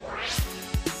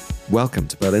Welcome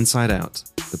to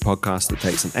MunichsideOut, the podcast that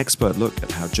takes an expert look at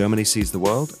how Germany sees the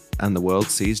world and the world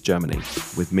sees Germany,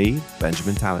 with me,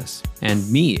 Benjamin Tallis.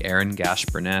 And me, Aaron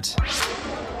Gash-Burnett.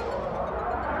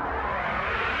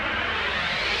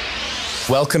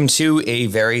 Welcome to a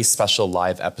very special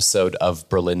live episode of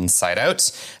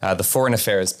MunichsideOut, the Foreign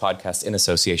Affairs podcast in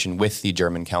association with the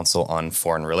German Council on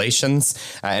Foreign Relations.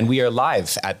 And we are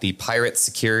live at the Pirate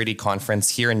Security Conference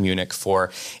here in Munich for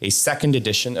a second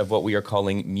edition of what we are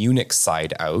calling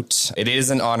MunichsideOut. It is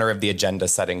in honor of the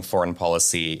agenda-setting foreign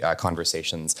policy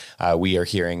conversations we are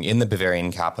hearing in the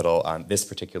Bavarian capital this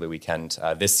particular weekend,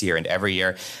 this year and every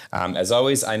year. As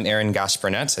always, I'm Aaron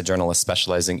Gash-Burnett, a journalist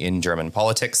specializing in German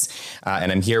politics.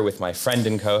 And I'm here with my friend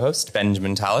and co-host,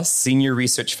 Benjamin Tallis, Senior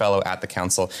Research Fellow at the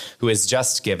Council, who has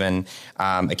just given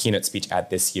a keynote speech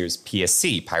at this year's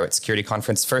PSC, Pirate Security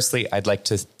Conference. Firstly, I'd like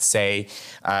to say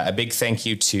a big thank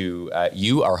you to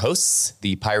you, our hosts,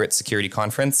 the Pirate Security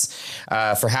Conference,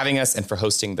 for having us and for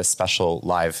hosting this special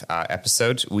live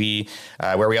episode,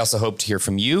 where we also hope to hear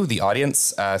from you, the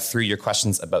audience, through your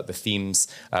questions about the themes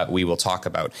we will talk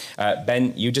about.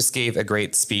 Ben, you just gave a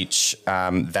great speech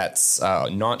that's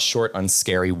not short on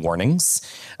scary warnings.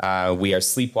 We are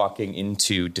sleepwalking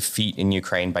into defeat in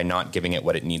Ukraine by not giving it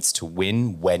what it needs to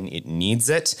win when it needs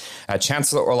it.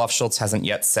 Chancellor Olaf Scholz hasn't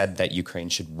yet said that Ukraine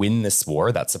should win this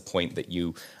war. That's a point that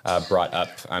you brought up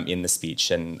in the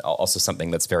speech, and also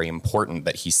something that's very important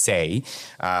that he say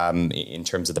in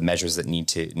terms of the measures that need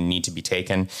to be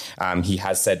taken. He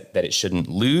has said that it shouldn't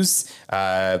lose.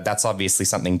 That's obviously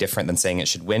something different than saying it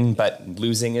should win, but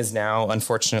losing is now,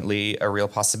 unfortunately, a real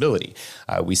possibility.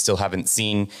 We still haven't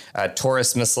seen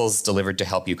Taurus missiles delivered to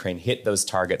help Ukraine hit those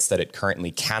targets that it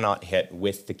currently cannot hit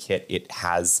with the kit it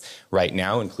has right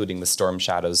now, including the Storm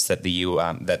Shadows that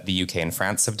the UK and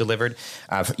France have delivered.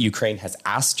 Ukraine has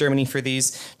asked Germany for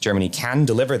these. Germany can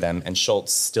deliver them, and Scholz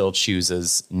still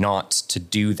chooses not to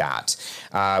do that.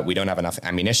 We don't have enough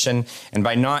ammunition, and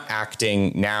by not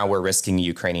acting now, we're risking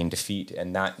Ukrainian defeat,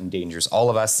 and that endangers all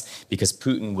of us because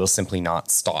Putin will simply not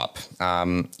stop.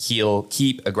 He'll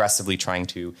keep aggressively trying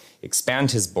to expand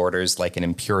his borders like an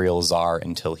imperial czar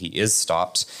until he is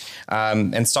stopped.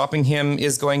 And stopping him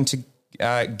is going to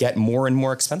get more and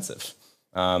more expensive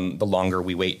the longer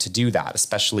we wait to do that,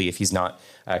 especially if he's not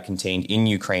contained in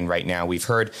Ukraine right now. We've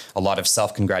heard a lot of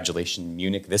self-congratulation in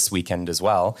Munich this weekend as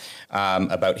well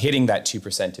about hitting that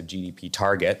 2% of GDP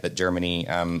target that Germany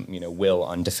will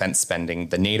on defense spending,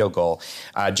 the NATO goal.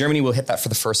 Germany will hit that for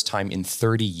the first time in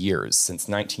 30 years, since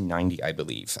 1990, I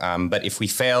believe. But if we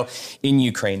fail in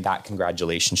Ukraine, that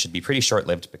congratulation should be pretty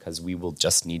short-lived because we will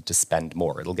just need to spend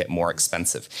more. It'll get more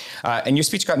expensive. And your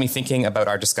speech got me thinking about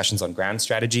our discussions on grand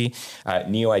strategy,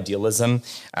 Neo-Idealism,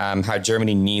 how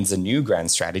Germany needs a new grand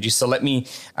strategy. So let me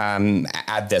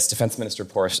add this. Defense Minister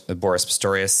Boris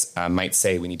Pistorius might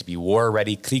say we need to be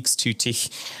war-ready, kriegstüchtig,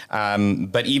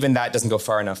 but even that doesn't go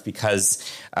far enough because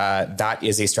that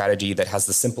is a strategy that has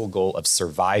the simple goal of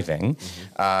surviving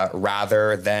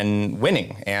rather than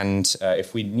winning. And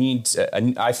if we need,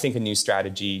 I think a new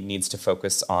strategy needs to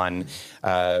focus on,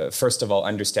 first of all,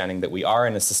 understanding that we are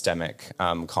in a systemic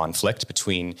conflict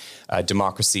between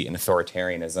democracy and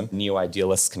authoritarianism.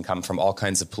 Neo-idealists can come from all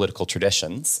kinds of political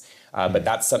traditions, but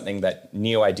that's something that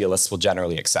neo-idealists will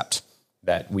generally accept,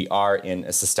 that we are in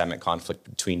a systemic conflict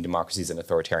between democracies and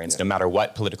authoritarians. No matter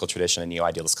what political tradition a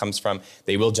neo-idealist comes from,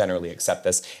 they will generally accept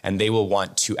this, and they will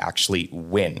want to actually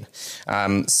win.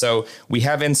 So we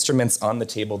have instruments on the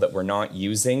table that we're not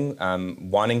using.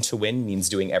 Wanting to win means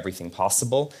doing everything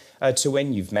possible to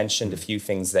win. You've mentioned a few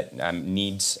things that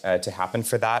need to happen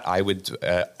for that. I would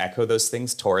echo those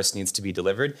things. Taurus needs to be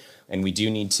delivered, and we do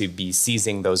need to be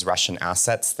seizing those Russian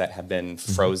assets that have been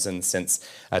frozen since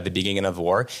the beginning of the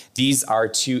war. These are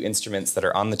two instruments that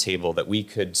are on the table that we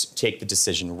could take the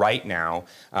decision right now.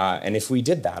 And if we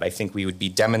did that, I think we would be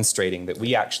demonstrating that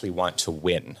we actually want to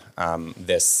win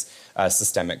this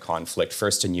systemic conflict,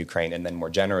 first in Ukraine and then more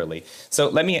generally. So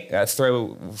let me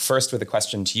throw first with a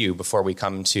question to you before we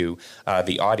come to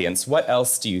the audience. What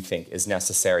else do you think is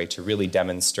necessary to really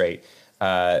demonstrate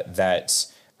that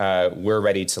we're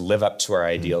ready to live up to our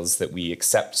ideals, that we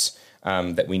accept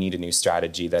that we need a new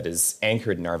strategy that is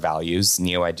anchored in our values,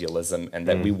 neo-idealism, and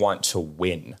that we want to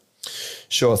win?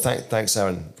 Sure. Thanks,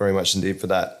 Aaron, very much indeed for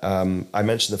that. I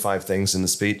mentioned the 5 things in the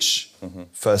speech.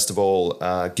 First of all,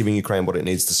 giving Ukraine what it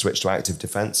needs to switch to active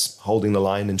defense, holding the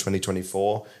line in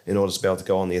 2024 in order to be able to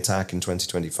go on the attack in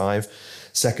 2025.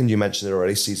 Second, you mentioned it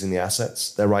already, seizing the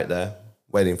assets. They're right there.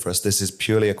 waiting for us. This is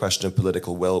purely a question of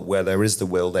political will. Where there is the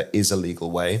will, there is a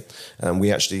legal way. And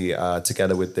we actually,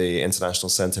 together with the International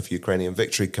Center for Ukrainian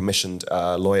Victory, commissioned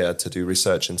a lawyer to do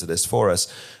research into this for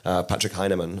us, Patrick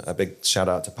Heinemann. A big shout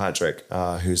out to Patrick,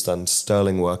 who's done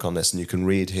sterling work on this. And you can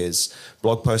read his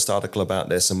blog post article about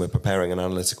this. And we're preparing an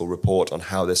analytical report on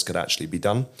how this could actually be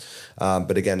done.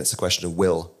 But again, it's a question of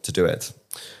will to do it.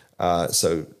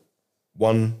 So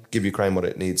one, give Ukraine what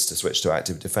it needs to switch to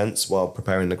active defense while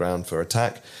preparing the ground for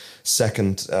attack.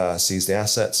 Second, seize the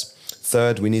assets.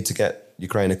 Third, we need to get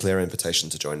Ukraine a clear invitation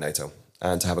to join NATO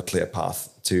and to have a clear path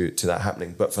to that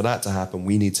happening. But for that to happen,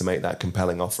 we need to make that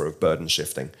compelling offer of burden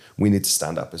shifting. We need to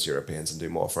stand up as Europeans and do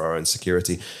more for our own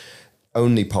security.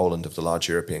 Only Poland of the large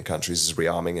European countries is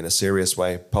rearming in a serious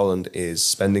way. Poland is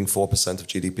spending 4% of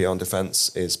GDP on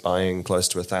defense, is buying close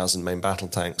to 1,000 main battle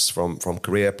tanks from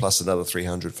Korea, plus another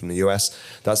 300 from the US.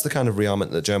 That's the kind of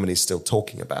rearmament that Germany is still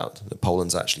talking about, that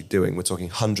Poland's actually doing. We're talking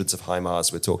hundreds of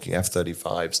HIMARS, we're talking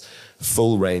F-35s,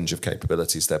 full range of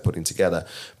capabilities they're putting together.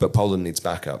 But Poland needs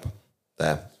backup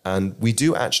there. And we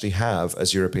do actually have,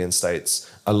 as European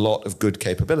states, a lot of good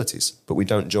capabilities, but we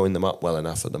don't join them up well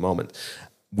enough at the moment.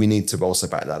 We need to also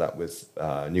back that up with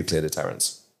nuclear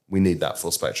deterrence. We need that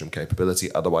full spectrum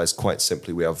capability. Otherwise, quite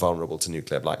simply, we are vulnerable to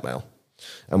nuclear blackmail.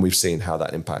 And we've seen how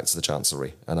that impacts the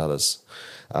Chancellery and others.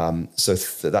 So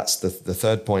that's the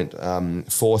third point.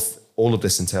 Fourth, all of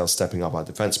this entails stepping up our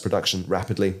defense production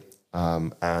rapidly.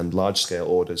 And large-scale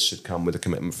orders should come with a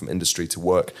commitment from industry to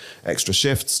work extra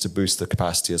shifts to boost the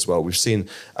capacity as well. We've seen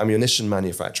ammunition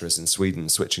manufacturers in Sweden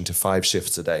switching to 5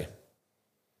 shifts a day.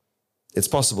 It's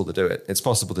possible to do it. It's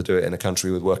possible to do it in a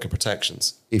country with worker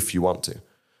protections, if you want to.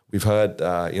 We've heard,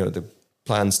 the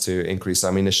plans to increase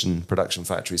ammunition production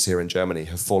factories here in Germany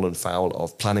have fallen foul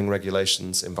of planning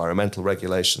regulations, environmental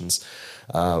regulations,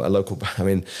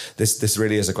 this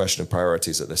really is a question of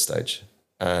priorities at this stage.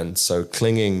 And so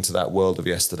clinging to that world of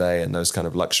yesterday and those kind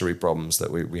of luxury problems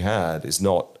that we had is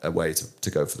not a way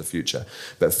to go for the future.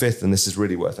 But fifth, and this is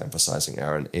really worth emphasizing,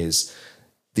 Aaron, is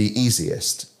the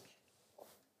easiest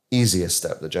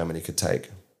step that Germany could take,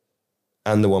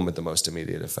 and the one with the most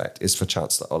immediate effect, is for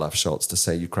Chancellor Olaf Scholz to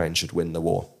say Ukraine should win the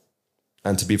war.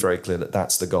 And to be very clear that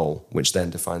that's the goal, which then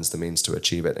defines the means to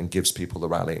achieve it and gives people the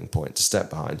rallying point to step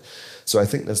behind. So I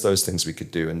think there's those things we could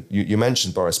do. And you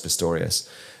mentioned Boris Pistorius.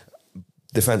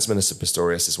 Defense Minister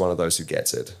Pistorius is one of those who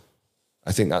gets it.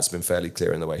 I think that's been fairly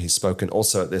clear in the way he's spoken.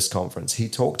 Also at this conference, he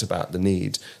talked about the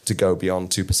need to go beyond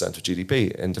 2% of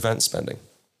GDP in defense spending.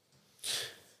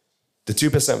 The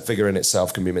 2% figure in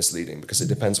itself can be misleading because it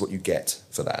depends what you get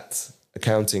for that.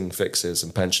 Accounting fixes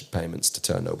and pension payments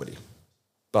deter nobody.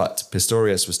 But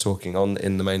Pistorius was talking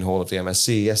in the main hall of the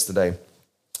MSC yesterday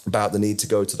about the need to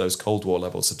go to those Cold War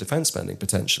levels of defense spending,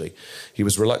 potentially. He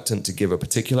was reluctant to give a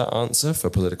particular answer for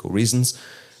political reasons,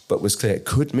 but was clear it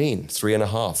could mean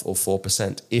 3.5% or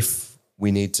 4% if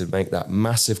we need to make that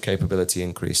massive capability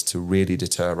increase to really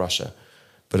deter Russia.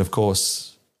 But of course,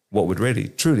 what would really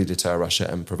truly deter Russia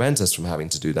and prevent us from having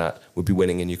to do that would be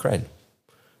winning in Ukraine.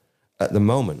 At the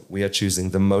moment, we are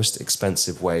choosing the most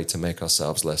expensive way to make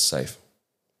ourselves less safe.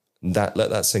 Let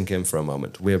that sink in for a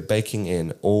moment. We are baking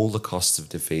in all the costs of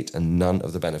defeat and none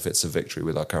of the benefits of victory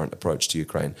with our current approach to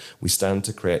Ukraine. We stand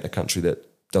to create a country that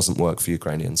doesn't work for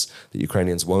Ukrainians, that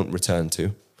Ukrainians won't return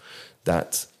to,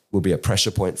 that will be a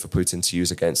pressure point for Putin to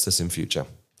use against us in future.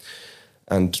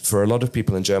 And for a lot of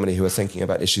people in Germany who are thinking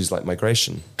about issues like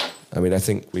migration, I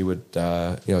think we would,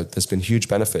 there's been huge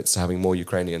benefits to having more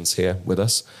Ukrainians here with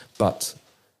us, but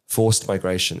forced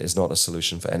migration is not a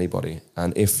solution for anybody.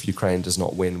 And if Ukraine does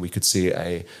not win, we could see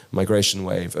a migration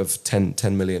wave of 10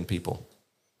 million people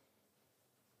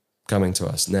coming to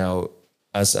us. Now,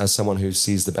 as someone who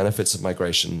sees the benefits of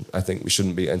migration, I think we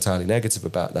shouldn't be entirely negative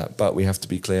about that, but we have to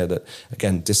be clear that,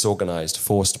 again, disorganized,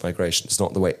 forced migration is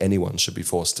not the way anyone should be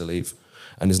forced to leave,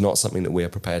 and is not something that we are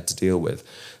prepared to deal with.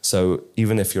 So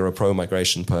even if you're a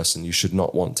pro-migration person, you should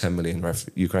not want 10 million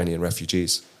Ukrainian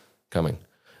refugees coming.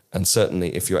 And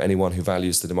certainly if you're anyone who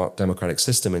values the democratic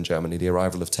system in Germany, the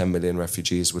arrival of 10 million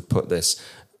refugees would put this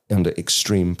under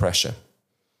extreme pressure.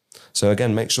 So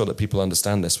again, make sure that people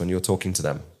understand this when you're talking to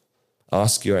them.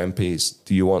 Ask your MPs,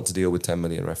 do you want to deal with 10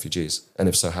 million refugees? And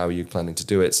if so, how are you planning to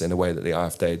do it in a way that the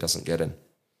AfD doesn't get in?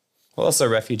 Well, also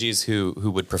refugees who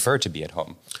would prefer to be at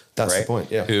home. That's right? the point,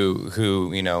 yeah.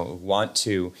 Who want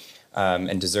to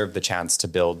and deserve the chance to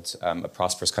build a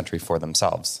prosperous country for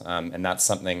themselves. And that's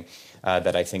something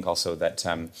that I think also that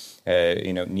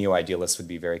neo-idealists would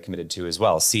be very committed to as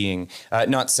well, seeing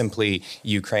not simply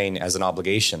Ukraine as an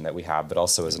obligation that we have, but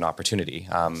also as an opportunity,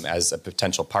 as a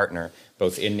potential partner,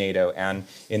 both in NATO and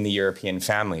in the European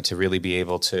family, to really be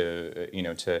able to,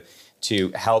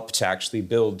 to help to actually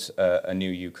build a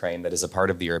new Ukraine that is a part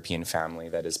of the European family,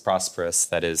 that is prosperous,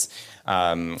 that is,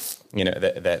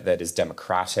 that is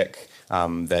democratic,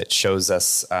 that shows us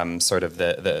sort of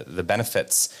the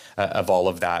benefits of all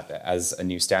of that as a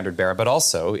new standard bearer, but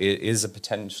also it is a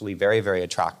potentially very, very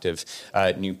attractive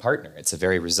new partner. It's a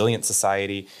very resilient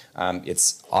society. It's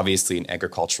obviously an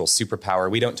agricultural superpower.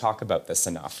 We don't talk about this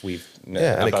enough.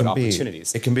 About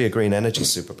opportunities. It can be a green energy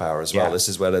superpower as well. Yeah. This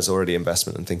is where there's already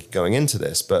investment and thinking going into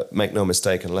this. But make no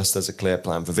mistake, unless there's a clear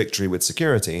plan for victory with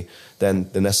security, then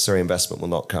the necessary investment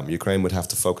will not come. Ukraine would have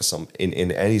to focus on,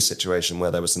 in any situation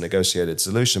where there was a negotiated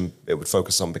solution, it would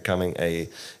focus on becoming a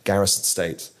garrison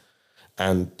state.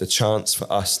 And the chance for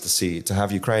us to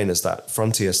have Ukraine as that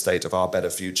frontier state of our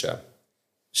better future,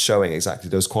 showing exactly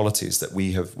those qualities that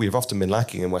we have often been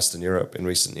lacking in Western Europe in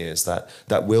recent years,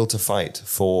 that will to fight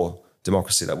for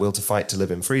democracy, that will to fight to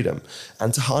live in freedom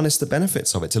and to harness the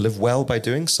benefits of it, to live well by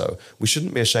doing so. We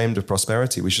shouldn't be ashamed of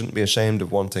prosperity. We shouldn't be ashamed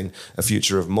of wanting a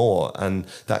future of more. And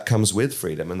that comes with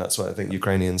freedom. And that's what I think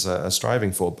Ukrainians are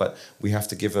striving for. But we have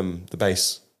to give them the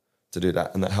base to do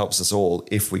that. And that helps us all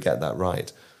if we get that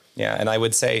right. Yeah, and I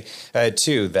would say,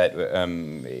 too, that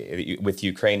with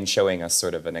Ukraine showing us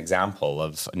sort of an example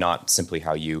of not simply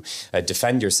how you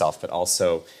defend yourself, but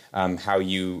also how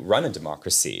you run a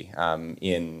democracy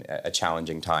in a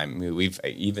challenging time. We've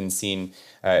even seen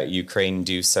Ukraine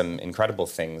do some incredible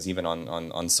things, even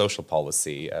on social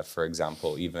policy, for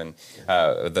example, even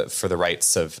for the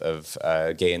rights of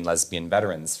gay and lesbian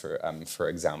veterans, for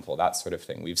example, that sort of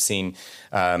thing. We've seen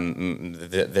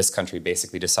this country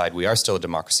basically decide we are still a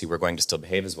democracy, we're going to still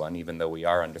behave as one, even though we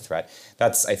are under threat.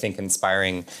 That's, I think,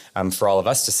 inspiring for all of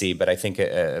us to see, but I think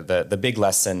the big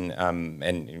lesson,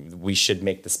 and we should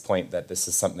make this point that this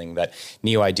is something that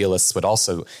neo-idealists would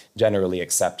also generally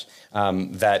accept,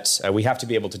 that we have to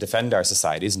be able to defend our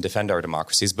societies and defend our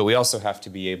democracies, but we also have to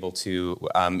be able to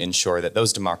ensure that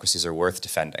those democracies are worth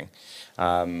defending,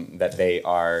 that they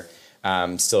are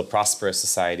still prosperous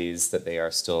societies, that they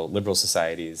are still liberal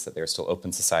societies, that they are still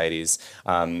open societies,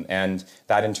 and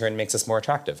that in turn makes us more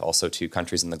attractive also to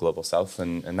countries in the global south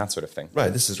and that sort of thing.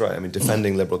 Right, this is right. I mean,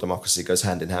 defending liberal democracy goes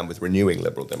hand in hand with renewing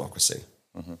liberal democracy.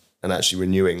 Mm-hmm. And actually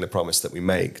renewing the promise that we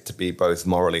make to be both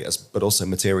morally but also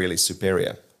materially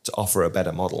superior, to offer a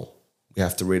better model. We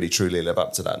have to really truly live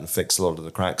up to that and fix a lot of the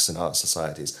cracks in our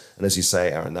societies. And as you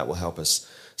say, Aaron, that will help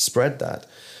us spread that.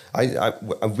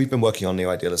 We've been working on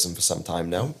neo-idealism for some time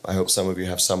now. I hope some of you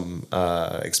have some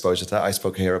exposure to that. I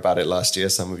spoke here about it last year.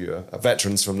 Some of you are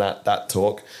veterans from that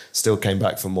talk, still came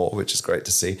back for more, which is great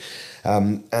to see.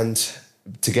 And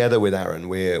together with Aaron,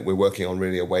 we're working on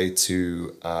really a way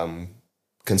to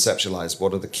conceptualize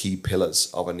what are the key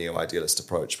pillars of a neo-idealist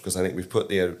approach, because I think we've put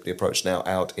the approach now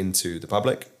out into the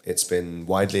public. It's been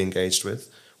widely engaged with,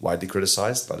 widely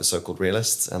criticized by the so-called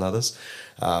realists and others.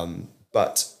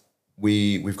 But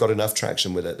we've got enough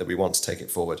traction with it that we want to take it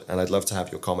forward. And I'd love to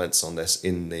have your comments on this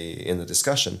in the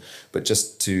discussion. But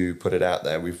just to put it out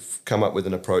there, we've come up with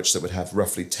an approach that would have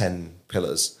roughly 10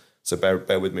 pillars. So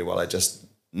bear with me while I just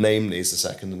name these a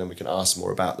second, and then we can ask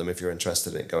more about them if you're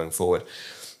interested in it going forward.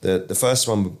 The first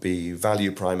one would be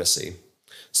value primacy.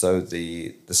 So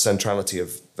the centrality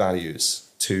of values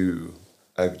to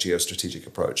a geostrategic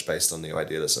approach based on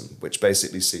neo-idealism, which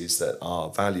basically sees that our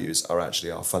values are actually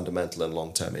our fundamental and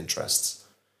long-term interests.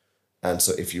 And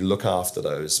so if you look after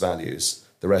those values,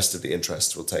 the rest of the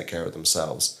interests will take care of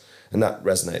themselves. And that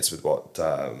resonates with what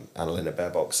Annalena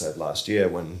Baerbock said last year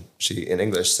when she, in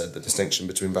English, said the distinction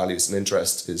between values and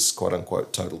interests is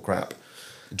quote-unquote total crap.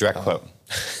 Direct quote.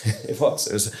 It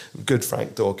was good,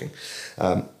 frank talking.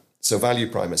 So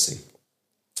value primacy.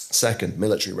 Second,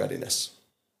 military readiness.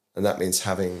 And that means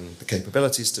having the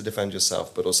capabilities to defend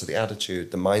yourself, but also the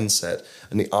attitude, the mindset,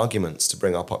 and the arguments to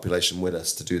bring our population with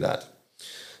us to do that.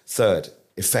 Third,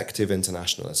 effective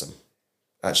internationalism.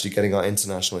 Actually getting our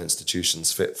international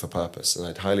institutions fit for purpose. And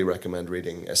I'd highly recommend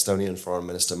reading Estonian Foreign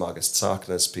Minister Margus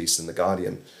Tsahkna's piece in The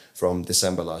Guardian from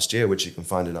December last year, which you can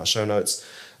find in our show notes,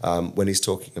 when he's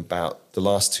talking about the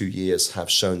last 2 years have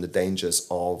shown the dangers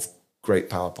of great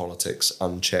power politics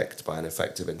unchecked by an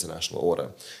effective international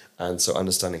order. And so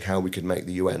understanding how we could make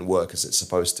the UN work as it's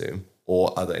supposed to,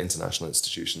 or other international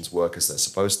institutions work as they're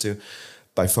supposed to,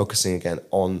 by focusing again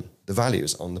on the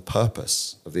values, on the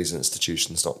purpose of these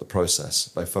institutions, not the process,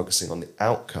 by focusing on the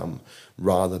outcome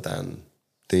rather than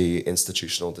the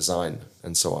institutional design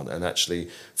and so on, and actually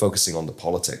focusing on the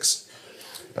politics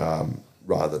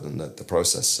rather than the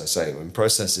process. I say,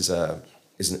 process is an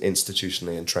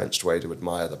institutionally entrenched way to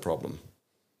admire the problem.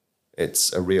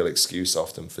 It's a real excuse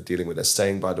often for dealing with it,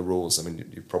 staying by the rules. I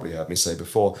mean, you've probably heard me say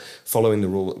before,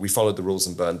 we followed the rules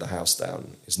and burned the house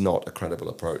down is not a credible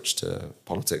approach to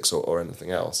politics or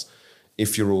anything else.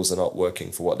 If your rules are not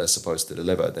working for what they're supposed to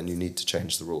deliver, then you need to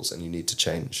change the rules and you need to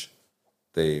change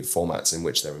the formats in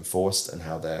which they're enforced and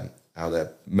how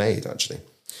they're made, actually.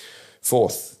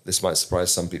 Fourth, this might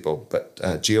surprise some people, but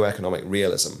geoeconomic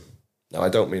realism. Now, I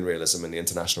don't mean realism in the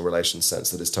international relations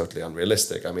sense that is totally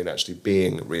unrealistic. I mean actually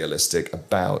being realistic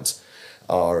about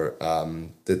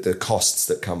the costs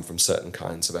that come from certain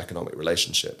kinds of economic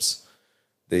relationships.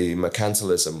 The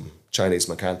mercantilism, Chinese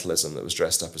mercantilism that was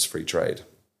dressed up as free trade,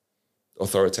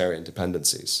 authoritarian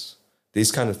dependencies,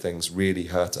 these kind of things really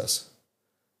hurt us,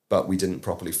 but we didn't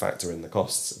properly factor in the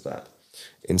costs of that.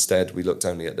 Instead, we looked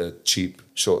only at the cheap,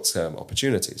 short-term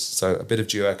opportunities. So a bit of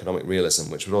geoeconomic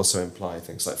realism, which would also imply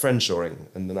things like friendshoring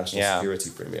and the national security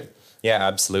premium. Yeah,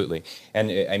 absolutely.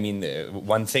 And I mean,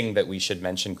 one thing that we should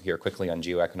mention here quickly on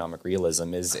geoeconomic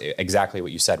realism is exactly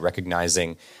what you said,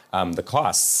 recognizing the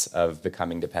costs of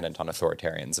becoming dependent on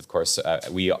authoritarians. Of course,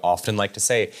 we often like to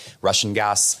say Russian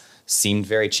gas seemed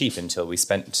very cheap until we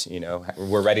spent,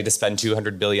 we're ready to spend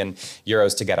 200 billion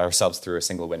euros to get ourselves through a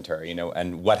single winter,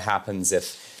 and what happens if,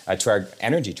 to our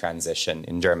energy transition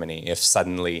in Germany, if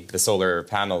suddenly the solar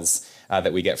panels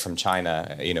that we get from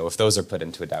China, if those are put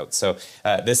into doubt. So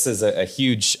this is a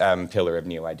huge pillar of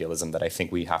neo-idealism that I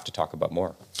think we have to talk about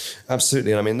more.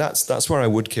 Absolutely. And I mean, that's where I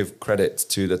would give credit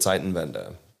to the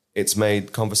Zeitenwende. It's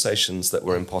made conversations that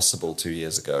were impossible 2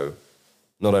 years ago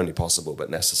not only possible, but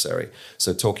necessary.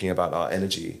 So talking about our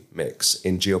energy mix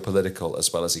in geopolitical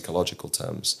as well as ecological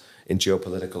terms, in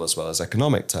geopolitical as well as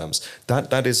economic terms,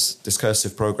 that is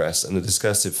discursive progress, and the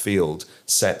discursive field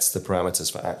sets the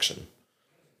parameters for action.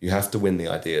 You have to win the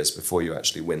ideas before you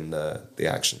actually win the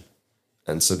action.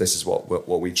 And so this is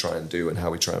what we try and do and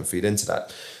how we try and feed into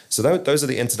that. So those are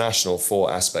the international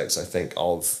 4 aspects, I think,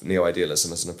 of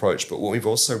neo-idealism as an approach. But what we've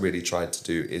also really tried to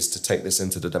do is to take this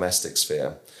into the domestic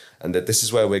sphere. And that this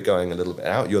is where we're going a little bit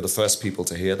out. You're the first people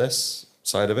to hear this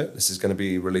side of it. This is going to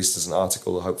be released as an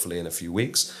article, hopefully in a few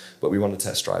weeks. But we want to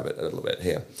test drive it a little bit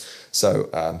here. So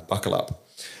buckle up.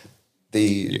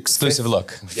 The exclusive look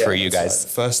for you guys.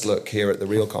 Right. First look here at the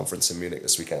Real Conference in Munich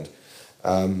this weekend.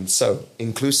 So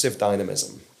inclusive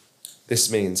dynamism.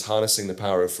 This means harnessing the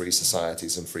power of free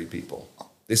societies and free people.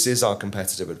 This is our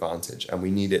competitive advantage, and we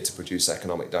need it to produce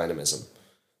economic dynamism.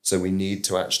 So we need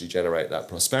to actually generate that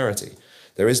prosperity.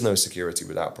 There is no security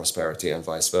without prosperity and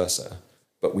vice versa,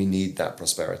 but we need that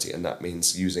prosperity, and that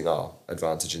means using our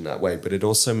advantage in that way. But it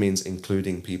also means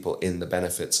including people in the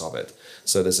benefits of it.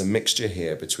 So there's a mixture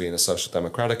here between a social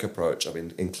democratic approach of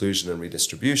inclusion and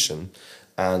redistribution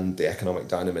and the economic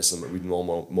dynamism that we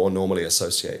more normally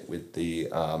associate with the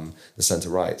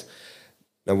center-right.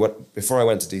 Now, before I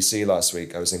went to DC last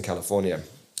week, I was in California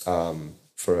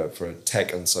for a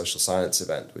tech and social science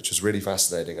event, which was really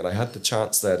fascinating. And I had the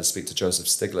chance there to speak to Joseph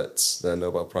Stiglitz, the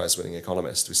Nobel Prize-winning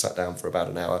economist. We sat down for about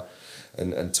an hour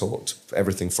and talked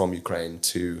everything from Ukraine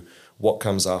to what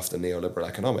comes after neoliberal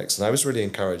economics. And I was really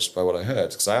encouraged by what I heard,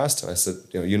 because I asked him, I said,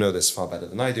 you know this far better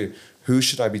than I do. Who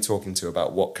should I be talking to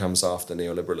about what comes after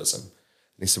neoliberalism?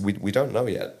 And he said, we don't know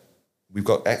yet. We've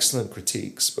got excellent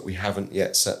critiques, but we haven't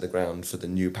yet set the ground for the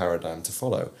new paradigm to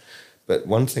follow. But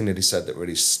one thing that he said that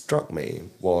really struck me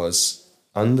was,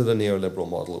 under the neoliberal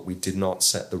model, we did not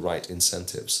set the right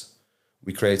incentives.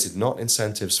 We created not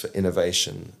incentives for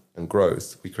innovation and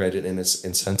growth. We created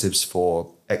incentives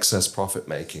for excess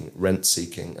profit-making,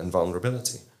 rent-seeking, and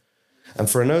vulnerability. And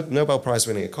for a Nobel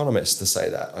Prize-winning economist to say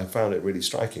that, I found it really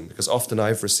striking, because often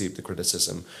I've received the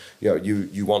criticism,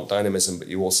 you want dynamism, but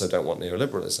you also don't want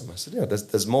neoliberalism. I said,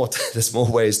 there's more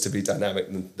ways to be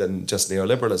dynamic than just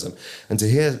neoliberalism. And to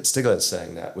hear Stiglitz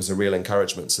saying that was a real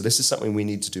encouragement. So this is something we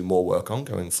need to do more work on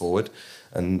going forward.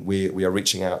 And we are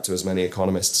reaching out to as many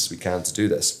economists as we can to do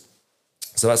this.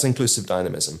 So that's inclusive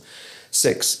dynamism.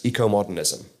 6,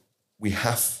 eco-modernism. We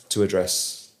have to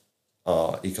address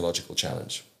our ecological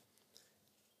challenge.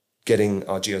 Getting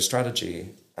our geostrategy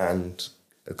and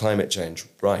climate change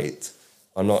right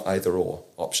are not either-or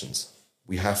options.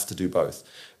 We have to do both.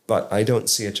 But I don't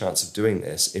see a chance of doing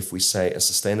this if we say a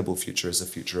sustainable future is a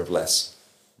future of less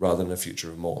rather than a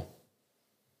future of more.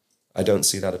 I don't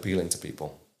see that appealing to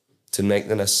people. To make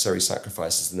the necessary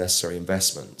sacrifices, the necessary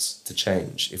investments to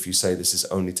change, if you say this is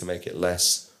only to make it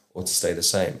less or to stay the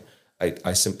same,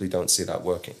 I simply don't see that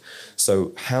working.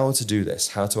 So how to do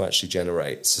this, how to actually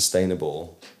generate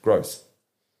sustainable growth.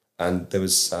 And there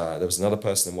was another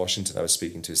person in Washington I was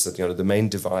speaking to who said, the main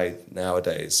divide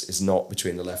nowadays is not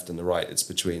between the left and the right, it's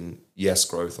between yes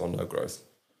growth or no growth.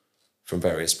 from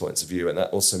various points of view. And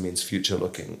that also means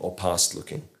future-looking or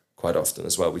past-looking quite often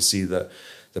as well. We see the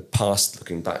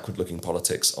past-looking, backward-looking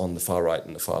politics on the far right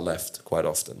and the far left quite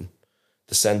often.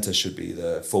 The centre should be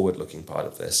the forward-looking part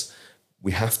of this.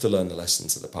 We have to learn the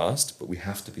lessons of the past, but we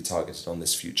have to be targeted on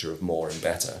this future of more and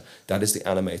better. That is the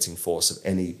animating force of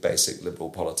any basic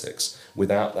liberal politics.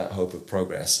 Without that hope of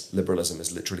progress, liberalism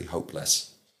is literally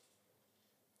hopeless.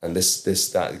 And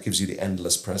that gives you the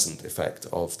endless present effect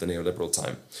of the neoliberal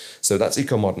time. So that's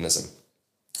eco-modernism.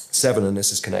 7, and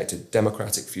this is connected,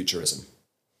 democratic futurism.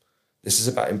 This is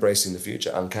about embracing the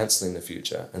future, uncancelling the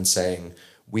future, and saying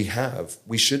we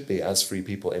should be, as free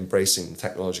people, embracing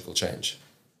technological change.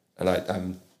 And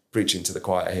I'm preaching to the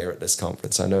choir here at this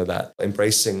conference, I know that.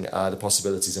 Embracing the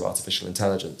possibilities of artificial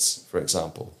intelligence, for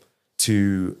example,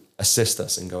 to assist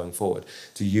us in going forward,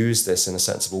 to use this in a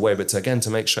sensible way, but to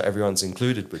make sure everyone's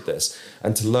included with this,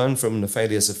 and to learn from the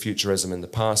failures of futurism in the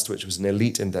past, which was an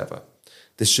elite endeavor.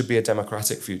 This should be a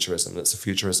democratic futurism that's a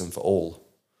futurism for all.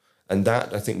 And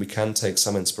that, I think we can take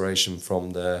some inspiration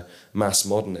from the mass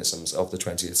modernisms of the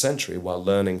 20th century while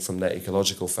learning from their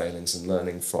ecological failings and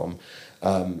learning from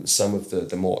some of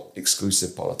the more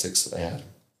exclusive politics that they had.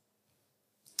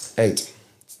 8,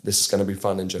 this is going to be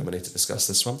fun in Germany to discuss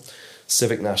this one.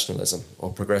 Civic nationalism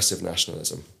or progressive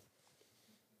nationalism.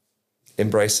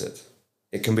 Embrace it.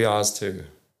 It can be ours too.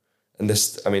 And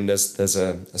this, there's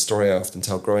a story I often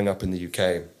tell. Growing up in the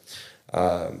UK,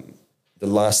 the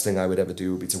last thing I would ever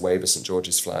do would be to wave a St.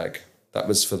 George's flag. That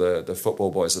was for the football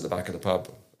boys at the back of the pub.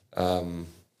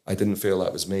 I didn't feel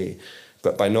that was me.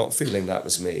 But by not feeling that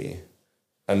was me,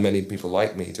 and many people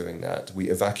like me doing that, we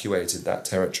evacuated that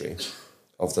territory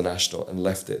of the national and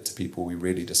left it to people we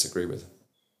really disagree with.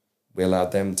 We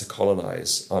allowed them to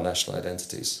colonize our national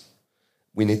identities.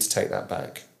 We need to take that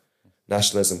back.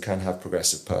 Nationalism can have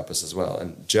progressive purpose as well.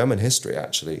 And German history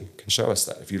actually can show us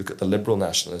that. If you look at the liberal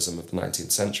nationalism of the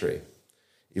 19th century,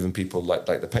 even people like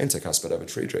the painter Caspar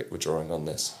David Friedrich were drawing on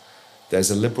this.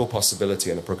 There's a liberal possibility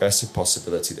and a progressive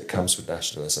possibility that comes with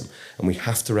nationalism. And we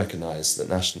have to recognize that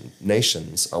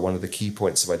nations are one of the key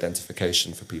points of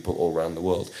identification for people all around the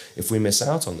world. If we miss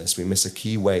out on this, we miss a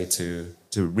key way to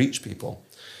reach people.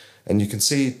 And you can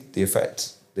see the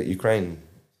effect that Ukraine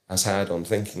has had on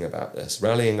thinking about this.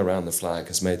 Rallying around the flag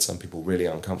has made some people really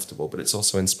uncomfortable, but it's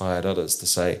also inspired others to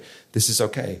say, this is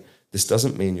okay. This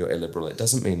doesn't mean you're illiberal. It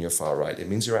doesn't mean you're far right. It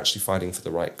means you're actually fighting for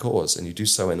the right cause, and you do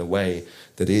so in a way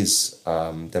that is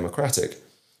democratic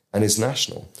and is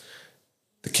national.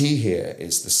 The key here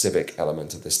is the civic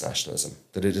element of this nationalism,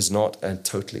 that it is not a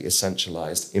totally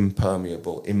essentialized,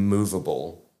 impermeable,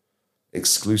 immovable,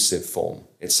 exclusive form.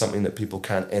 It's something that people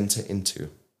can enter into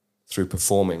through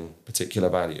performing particular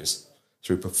values,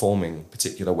 through performing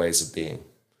particular ways of being.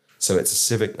 So it's a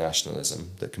civic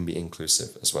nationalism that can be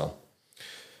inclusive as well.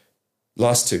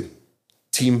 Last 2,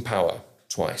 team power,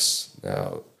 twice.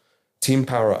 Now, team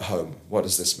power at home, what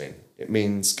does this mean? It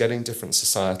means getting different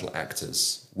societal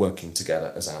actors working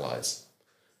together as allies.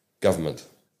 Government,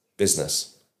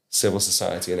 business, civil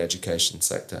society and education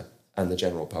sector, and the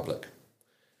general public.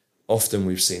 Often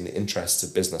we've seen the interests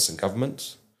of business and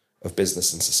government, of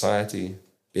business and society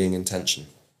being in tension.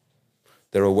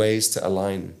 There are ways to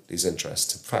align these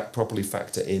interests, to properly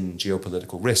factor in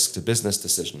geopolitical risk to business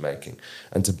decision-making,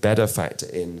 and to better factor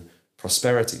in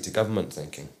prosperity to government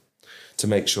thinking, to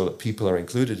make sure that people are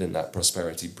included in that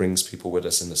prosperity brings people with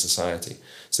us in the society.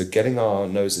 So getting our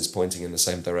noses pointing in the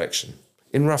same direction,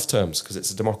 in rough terms, because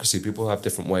it's a democracy, people have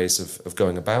different ways of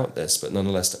going about this, but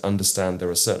nonetheless to understand there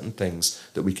are certain things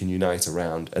that we can unite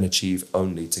around and achieve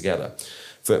only together.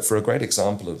 For a great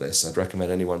example of this, I'd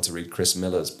recommend anyone to read Chris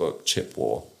Miller's book, Chip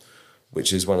War,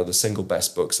 which is one of the single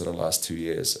best books of the last 2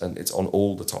 years, and it's on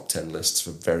all the top 10 lists for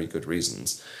very good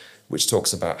reasons, which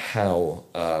talks about how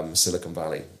Silicon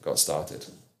Valley got started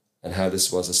and how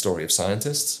this was a story of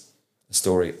scientists, a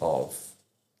story of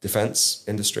defense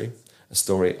industry, a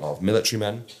story of military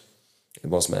men,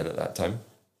 it was men at that time,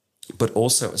 but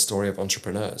also a story of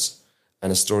entrepreneurs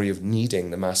and a story of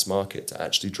needing the mass market to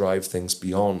actually drive things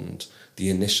beyond the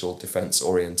initial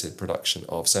defense-oriented production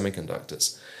of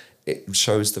semiconductors. It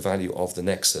shows the value of the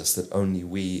nexus that only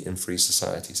we in free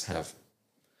societies have.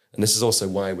 And this is also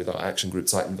why with our action group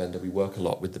Zeitenwende, we work a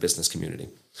lot with the business community.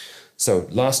 So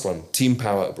last one, team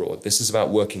power abroad. This is about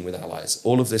working with allies.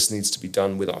 All of this needs to be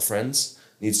done with our friends,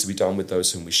 needs to be done with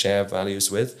those whom we share values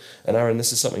with. And Aaron,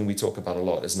 this is something we talk about a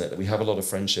lot, isn't it? That we have a lot of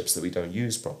friendships that we don't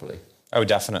use properly. Oh,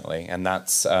 definitely. And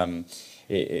that's,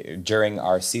 during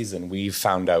our season, we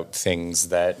found out things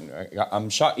that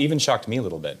even shocked me a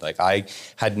little bit. Like I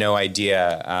had no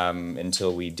idea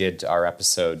until we did our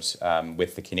episode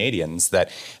with the Canadians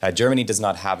that Germany does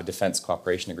not have a defense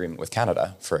cooperation agreement with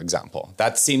Canada, for example.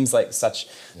 That seems like such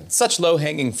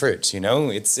low-hanging fruit.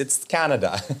 It's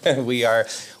Canada. We are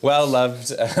well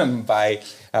loved by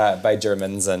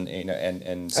Germans and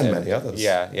many others.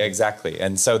 Yeah, exactly.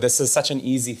 And so this is such an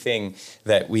easy thing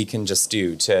that we can just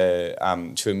do to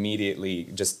immediately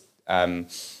just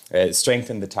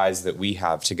strengthen the ties that we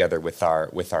have together with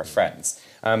our friends.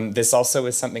 This also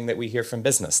is something that we hear from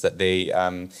business, that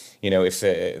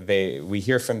we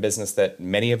hear from business that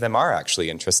many of them are actually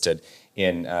interested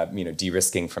in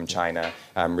de-risking from China,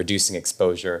 reducing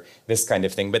exposure, this kind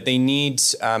of thing. But they need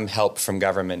help from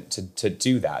government to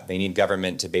do that. They need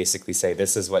government to basically say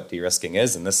this is what de-risking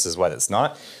is and this is what it's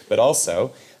not. But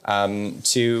also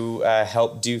to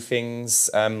help do things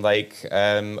like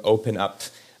open up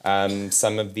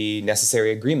some of the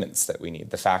necessary agreements that we need.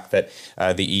 The fact that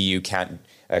the EU can't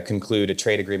conclude a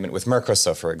trade agreement with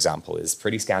Mercosur, for example, is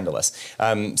pretty scandalous.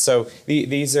 So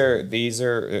these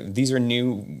are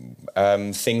new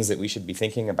things that we should be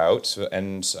thinking about,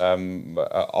 and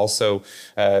also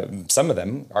some of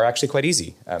them are actually quite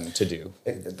easy to do.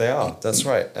 They are. That's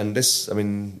right. And it's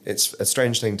a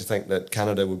strange thing to think that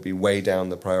Canada would be way down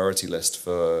the priority list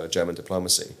for German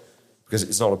diplomacy, because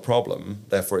it's not a problem,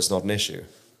 therefore it's not an issue.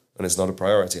 And it's not a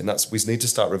priority. And we need to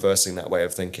start reversing that way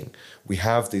of thinking. We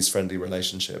have these friendly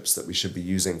relationships that we should be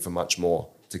using for much more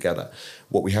together.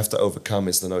 What we have to overcome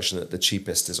is the notion that the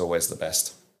cheapest is always the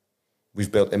best.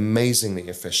 We've built amazingly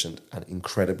efficient and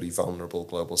incredibly vulnerable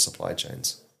global supply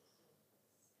chains.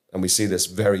 And we see this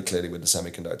very clearly with the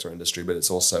semiconductor industry, but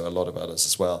it's also a lot of others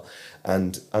as well.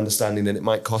 And understanding that it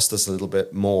might cost us a little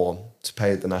bit more to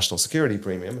pay the national security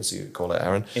premium, as you call it,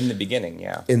 Aaron. In the beginning,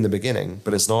 yeah. In the beginning,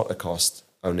 but it's not a cost.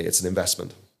 Only it's an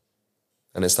investment.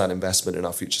 And it's that investment in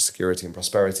our future security and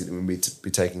prosperity that we need to be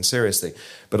taking seriously.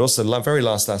 But also the very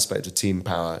last aspect of team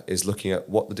power is looking at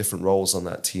what the different roles on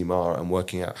that team are and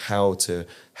working out how to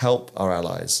help our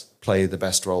allies play the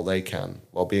best role they can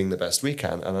while being the best we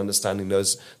can, and understanding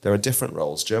there are different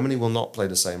roles. Germany will not play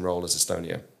the same role as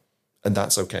Estonia, and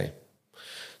that's okay.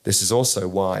 This is also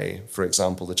why, for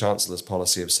example, the Chancellor's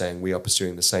policy of saying we are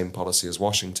pursuing the same policy as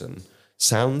Washington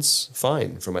sounds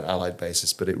fine from an allied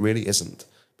basis, but it really isn't,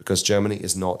 because Germany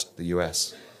is not the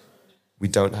US. We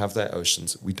don't have their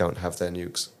oceans. We don't have their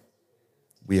nukes.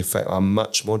 We are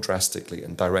much more drastically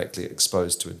and directly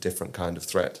exposed to a different kind of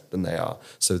threat than they are.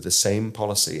 So the same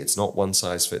policy, it's not one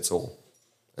size fits all.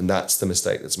 And that's the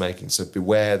mistake that's making. So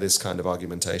beware this kind of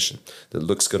argumentation that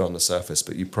looks good on the surface,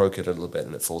 but you probe it a little bit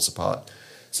and it falls apart.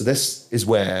 So this is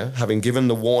where, having given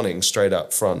the warning straight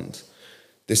up front,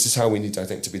 this is how we need, I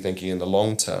think, to be thinking in the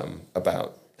long term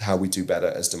about how we do better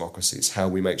as democracies, how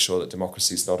we make sure that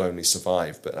democracies not only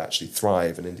survive, but actually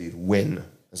thrive and indeed win,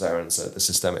 as Aaron said, the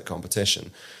systemic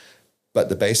competition. But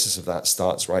the basis of that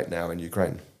starts right now in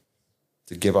Ukraine,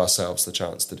 to give ourselves the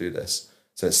chance to do this.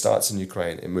 So it starts in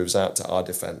Ukraine, it moves out to our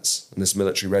defense, and this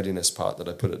military readiness part that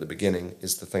I put at the beginning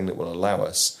is the thing that will allow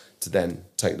us to then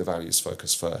take the values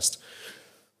focus first.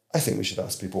 I think we should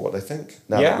ask people what they think.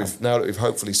 Now that we've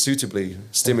hopefully suitably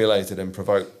stimulated and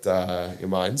provoked your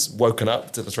minds, woken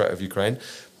up to the threat of Ukraine,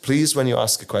 please, when you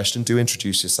ask a question, do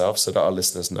introduce yourself so that our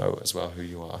listeners know as well who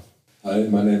you are. Hi,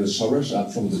 my name is Soros.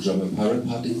 I'm from the German Pirate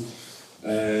Party.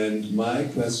 And my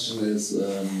question is,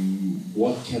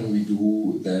 what can we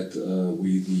do that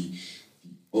with the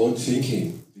old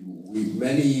thinking?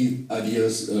 Many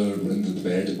ideas in the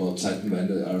debate about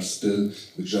Zeitenwende are still,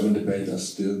 the German debate are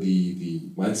still, the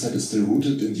mindset is still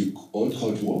rooted in the old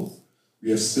Cold War.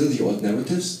 We have still the old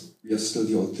narratives, we have still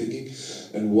the old thinking.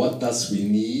 And what does we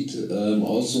need,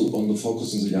 also on the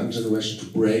focus on the young generation,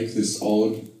 to break this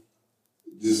old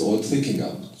thinking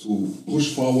up, to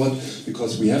push forward,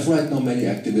 because we have right now many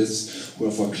activists who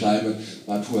are for climate,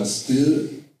 but who are still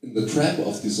in the trap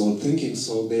of this old thinking.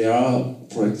 So they are,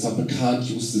 for example, can't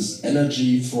use this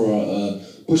energy for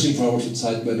pushing forward to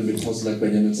Zeitenwende, because, like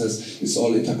Benjamin says, it's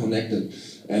all interconnected.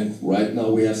 And right now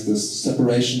we have this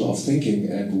separation of thinking,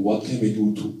 and what can we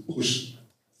do to push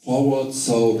forward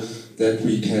so that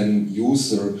we can use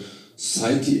the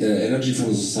society, energy from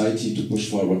the society to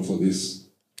push forward for these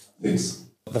things?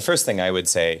 The first thing I would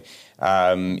say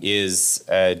is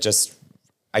just,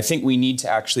 I think we need to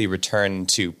actually return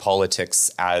to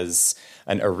politics as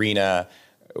an arena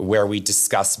where we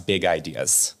discuss big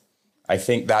ideas. I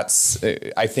think that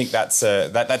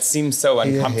seems so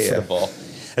uncomfortable.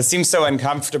 It seems so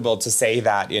uncomfortable to say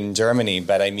that in Germany,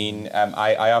 but I mean,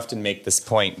 I often make this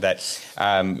point that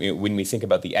when we think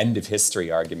about the end of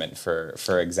history argument,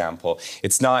 for example,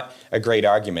 it's not a great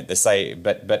argument.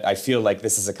 But I feel like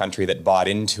this is a country that bought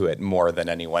into it more than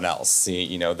anyone else.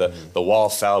 You know, the wall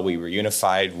fell, we were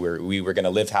unified, we were going to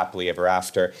live happily ever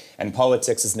after, and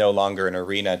politics is no longer an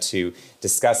arena to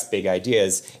discuss big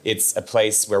ideas. It's a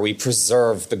place where we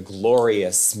preserve the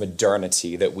glorious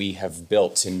modernity that we have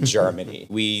built in Germany.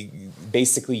 We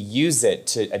basically use it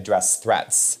to address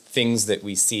threats, things that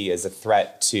we see as a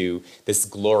threat to this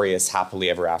glorious happily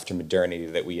ever after modernity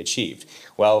that we achieved.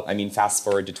 Well, I mean, fast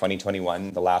forward to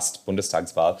 2021, the last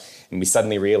Bundestagswahl, and we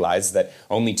suddenly realized that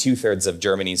only 2/3 of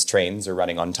Germany's trains are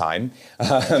running on time,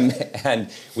 and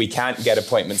we can't get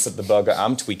appointments at the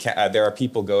Bürgeramt. There are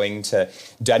people going to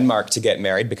Denmark to get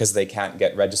married because they can't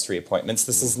get registry appointments.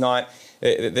 This is not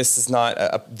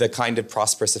the kind of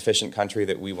prosperous, efficient country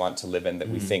that we want to live in, that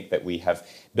we think that we have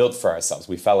built for ourselves.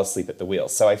 We fell asleep at the wheel.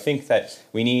 So I think that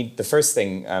we need, the first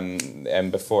thing,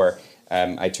 before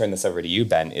I turn this over to you,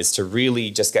 Ben, is to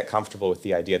really just get comfortable with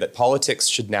the idea that politics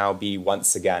should now be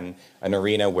once again an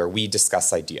arena where we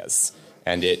discuss ideas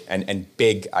and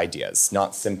big ideas,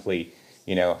 not simply,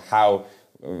 you know, how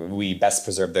we best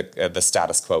preserve the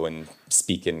status quo and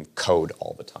speak in code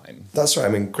all the time. That's right. I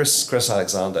mean, Chris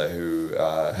Alexander, who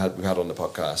we had on the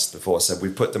podcast before, said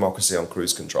we've put democracy on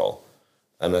cruise control.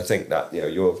 And I think that, you know,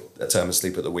 your term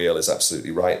asleep at the wheel is absolutely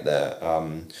right there.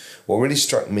 What really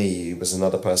struck me was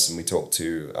another person we talked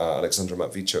to, Alexandra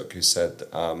Matvichuk, who said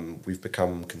we've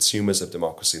become consumers of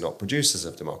democracy, not producers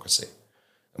of democracy.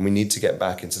 And we need to get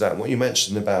back into that. And what you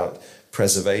mentioned about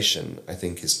preservation, I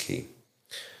think, is key.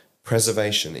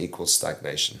 Preservation equals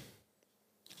stagnation.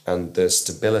 And the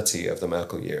stability of the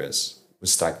Merkel years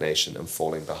was stagnation and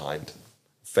falling behind,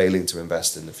 failing to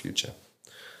invest in the future.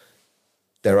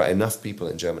 There are enough people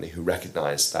in Germany who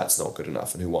recognize that's not good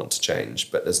enough and who want to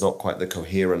change, but there's not quite the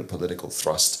coherent political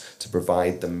thrust to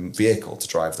provide the vehicle to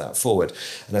drive that forward.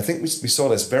 And I think we saw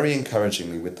this very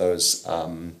encouragingly with those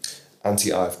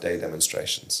anti-AfD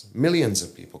demonstrations. Millions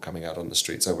of people coming out on the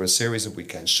streets over a series of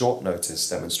weekends, short notice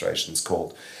demonstrations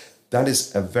called. That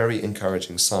is a very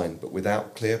encouraging sign, but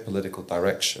without clear political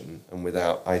direction and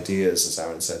without ideas, as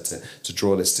Aaron said, to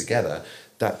draw this together,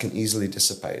 that can easily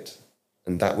dissipate.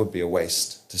 And that would be a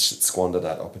waste to squander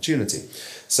that opportunity.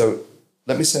 So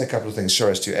let me say a couple of things.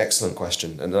 Shoresh, to your excellent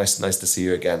question, and nice to see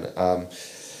you again.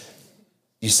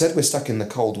 You said we're stuck in the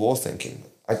Cold War thinking.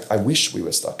 I wish we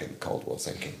were stuck in Cold War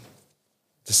thinking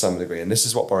to some degree. And this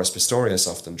is what Boris Pistorius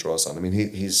often draws on. I mean,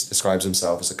 he describes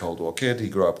himself as a Cold War kid. He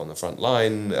grew up on the front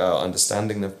line,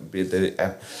 understanding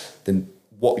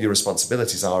what your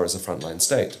responsibilities are as a frontline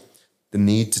state. The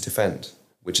need to defend,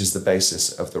 which is the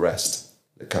basis of the rest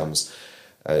that comes.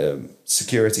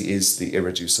 Security is the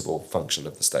irreducible function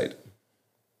of the state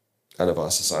and of our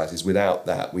societies. Without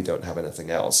that, we don't have anything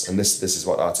else. And this is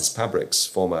what Artis Pabriks,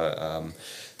 former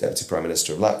Deputy Prime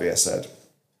Minister of Latvia, said.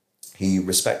 He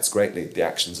respects greatly the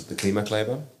actions of the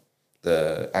Klimakleber,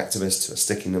 the activists who are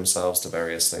sticking themselves to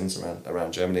various things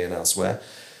around Germany and elsewhere,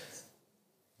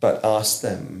 but asked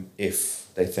them if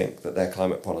they think that their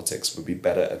climate politics would be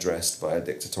better addressed by a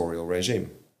dictatorial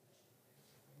regime.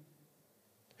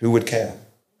 Who would care?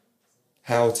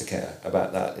 How to care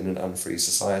about that in an unfree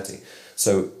society?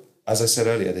 So, as I said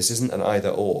earlier, this isn't an either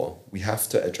or. We have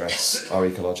to address our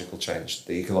ecological change,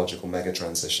 the ecological mega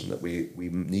transition that we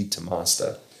need to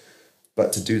master.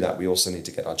 But to do that, we also need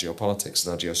to get our geopolitics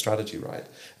and our geostrategy right.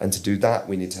 And to do that,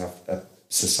 we need to have a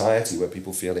society where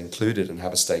people feel included and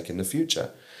have a stake in the future.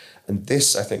 And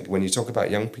this, I think, when you talk about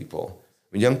young people, I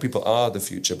mean, young people are the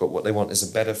future, but what they want is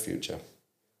a better future.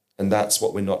 And that's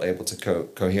what we're not able to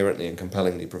coherently and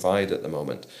compellingly provide at the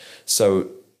moment. So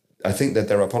I think that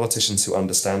there are politicians who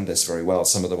understand this very well,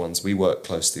 some of the ones we work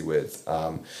closely with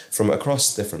from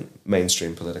across different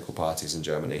mainstream political parties in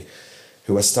Germany,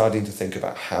 who are starting to think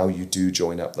about how you do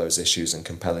join up those issues and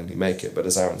compellingly make it. But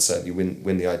as Aaron said, you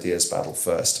win the ideas battle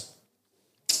first.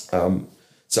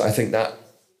 So I think that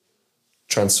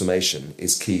transformation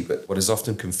is key. But what is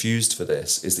often confused for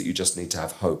this is that you just need to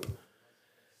have hope.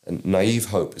 And naive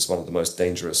hope is one of the most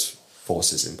dangerous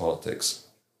forces in politics.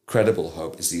 Credible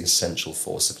hope is the essential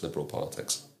force of liberal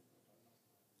politics.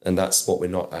 And that's what we're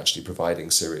not actually providing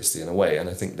seriously in a way. And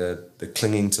I think the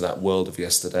clinging to that world of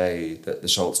yesterday that the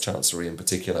Scholz Chancellery in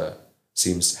particular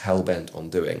seems hell-bent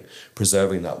on doing,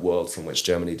 preserving that world from which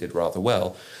Germany did rather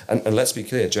well. And let's be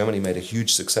clear, Germany made a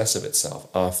huge success of itself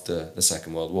after the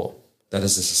Second World War. That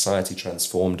as a society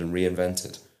transformed and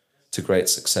reinvented to great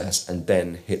success and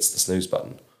then hits the snooze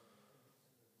button.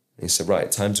 And he said,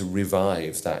 right, time to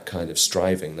revive that kind of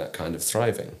striving, that kind of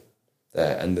thriving.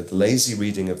 there. And the lazy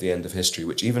reading of the end of history,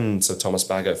 which even Sir Thomas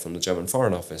Baggo from the German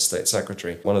Foreign Office, State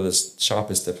Secretary, one of the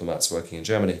sharpest diplomats working in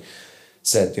Germany,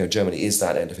 said, Germany is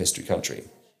that end of history country.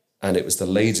 And it was the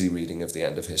lazy reading of the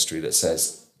end of history that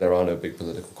says there are no big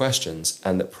political questions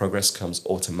and that progress comes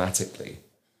automatically.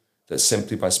 That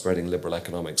simply by spreading liberal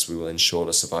economics, we will ensure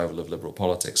the survival of liberal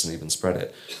politics and even spread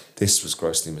it. This was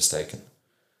grossly mistaken.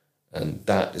 And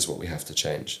that is what we have to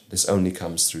change. This only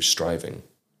comes through striving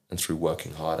and through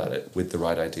working hard at it with the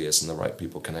right ideas and the right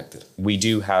people connected. We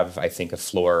do have, I think, a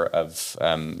floor of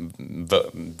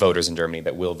voters in Germany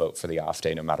that will vote for the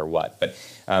AfD no matter what. But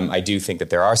I do think that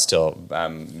there are still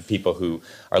people who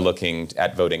are looking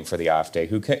at voting for the AfD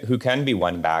who can be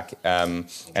won back. And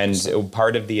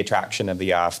part of the attraction of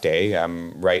the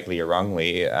AfD, rightly or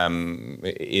wrongly,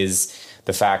 is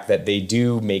the fact that they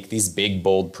do make these big,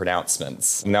 bold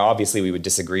pronouncements. Now, obviously, we would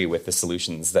disagree with the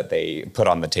solutions that they put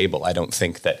on the table. I don't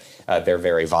think that they're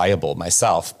very viable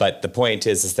myself. But the point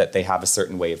is that they have a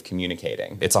certain way of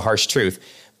communicating. It's a harsh truth,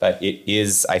 but it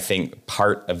is, I think,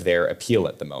 part of their appeal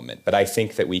at the moment. But I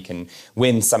think that we can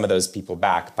win some of those people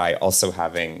back by also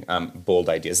having bold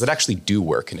ideas that actually do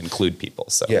work and include people.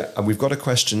 So yeah, and we've got a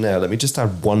question there. Let me just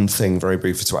add one thing very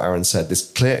briefly to what Aaron said.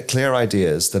 This clear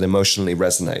ideas that emotionally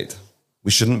resonate. We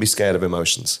shouldn't be scared of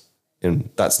emotions. And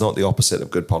that's not the opposite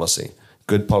of good policy.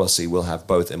 Good policy will have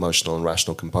both emotional and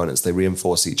rational components. They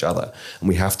reinforce each other. And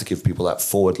we have to give people that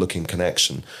forward-looking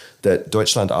connection that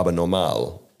Deutschland aber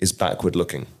normal is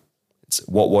backward-looking.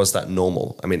 What was that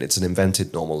normal? I mean, it's an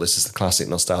invented normal. This is the classic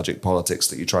nostalgic politics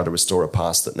that you try to restore a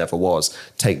past that never was,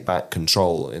 take back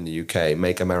control in the UK,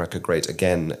 make America great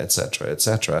again, etc.,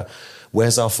 etc.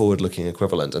 Where's our forward-looking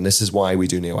equivalent? And this is why we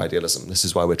do Neo-Idealism. This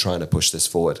is why we're trying to push this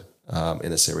forward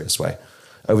in a serious way.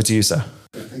 Over to you, sir.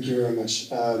 Thank you very much.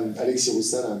 Alexis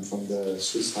Roussel, I'm from the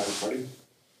Swiss Pirate Party.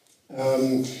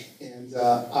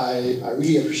 I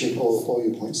really appreciate all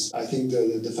your points. I think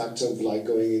the fact of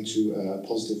going into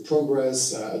positive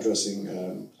progress, addressing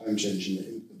climate change,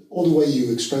 and all the way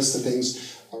you express the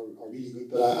things are really good.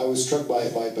 But I was struck by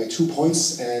 2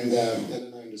 points, and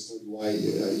then I understood why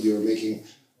you're making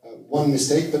one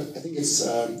mistake. But I think it's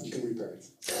you can repair it.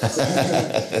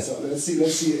 So let's see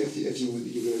if you will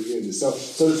agree on this.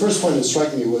 So the first point that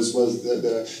struck me was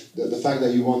the fact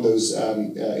that you want those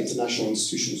international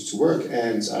institutions to work.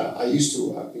 And I used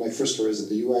to my first career is at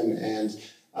the UN,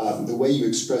 and the way you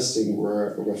expressed things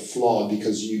were flawed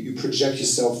because you project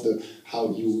yourself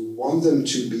how you want them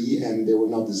to be, and they were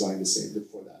not designed the same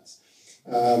before that.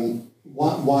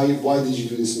 Why did you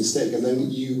do this mistake? And then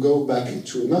you go back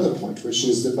to another point, which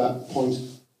is the point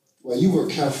where you were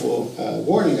careful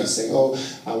warning us, saying, "Oh,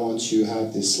 I want to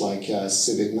have this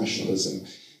civic nationalism,"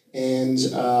 and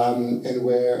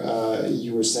where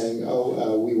you were saying,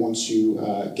 "Oh, we want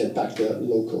to get back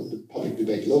the public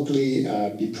debate locally,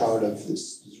 be proud of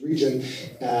this region,"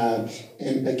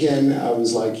 and again, I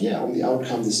was like, "Yeah, on the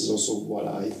outcome, this is also what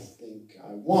I think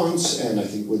I want, and I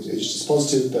think it's just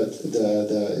positive." But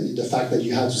the fact that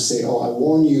you had to say, "Oh, I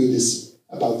warn you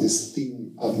about this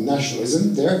theme of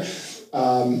nationalism," there.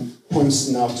 Points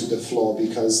now to the flaw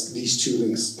because these two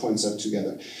links points out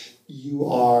together. You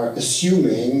are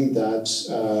assuming that,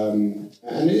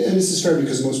 and this is fair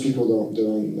because most people don't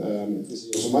this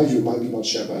is also my view, might be not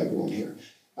shared by everyone here,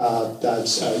 that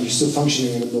you're still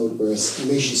functioning in a mode where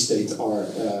nation states are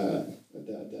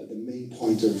the main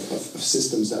point of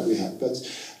systems that we have. But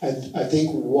I think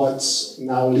what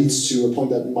now leads to a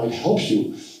point that might help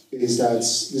you is that,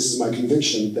 this is my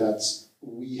conviction, that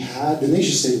the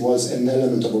nation state was an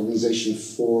element of organization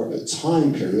for a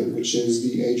time period, which is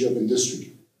the age of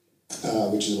industry,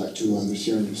 which is 200,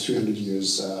 300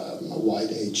 years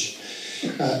wide age.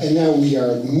 And now we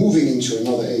are moving into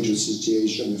another age, which is the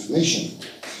age of information.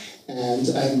 And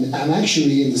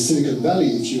actually in the Silicon Valley,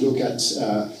 if you look at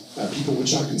people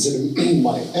which are considered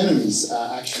my enemies,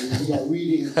 actually we are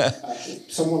reading,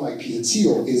 someone like Peter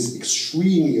Thiel is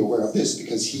extremely aware of this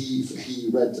because he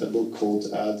read a book called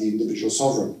The Individual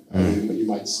Sovereign. You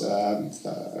might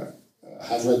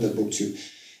have read that book too.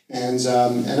 And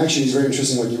actually it's very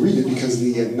interesting when you read it because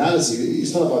the analysis,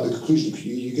 it's not about the conclusion.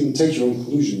 You can take your own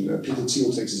conclusion. Peter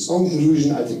Thiel takes his own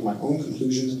conclusion, I take my own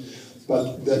conclusions.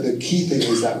 But the key thing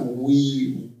is that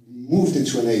we moved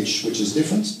into an age which is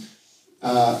different.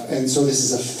 And so this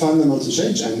is a fundamental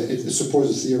change, and it supports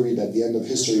the theory that the end of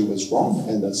history was wrong,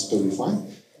 and that's totally fine.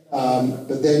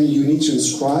 But then you need to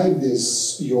inscribe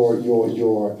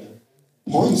your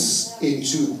points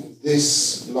into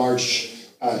this large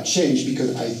change,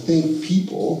 because I think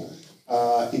people,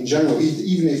 in general,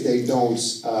 even if they don't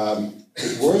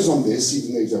put words on this,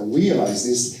 even if they don't realize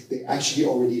this, they actually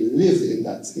already live in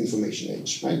that information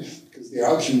age, right? Because they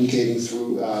are communicating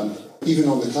through, even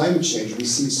on the climate change, we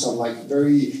see some like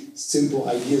very simple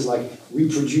ideas like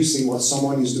reproducing what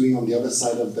someone is doing on the other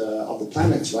side of the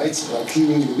planet, right? Like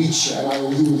cleaning the beach, and I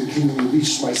will do the cleaning the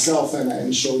beach myself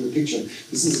and show the picture.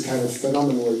 This is a kind of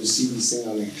phenomenon where you see these things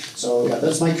happening. So yeah,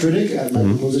 that's my critic and my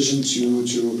proposition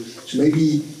to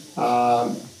maybe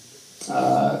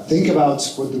think about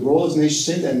what the role of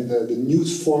nation state and the new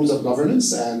forms of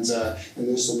governance, and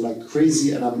there's some like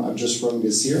crazy, and I'm just wrong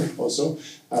this here also.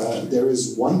 There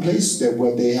is one place that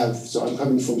where they have. So I'm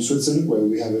coming from Switzerland, where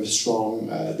we have a strong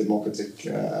democratic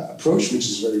approach, which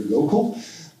is very local.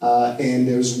 And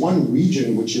there's one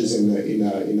region which is in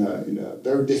a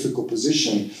very difficult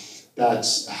position that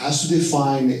has to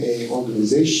define a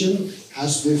organization,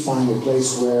 has to define a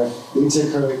place where they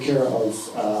take care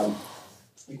of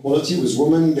equality with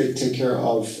women, they take care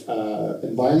of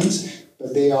environment,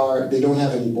 but they don't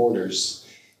have any borders.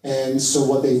 And so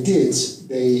what they did,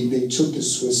 they took the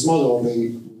Swiss model,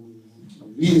 they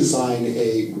redesigned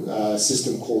a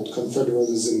system called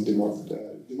confederalism,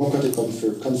 democratic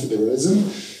confederalism,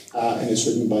 and it's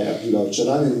written by Abdullah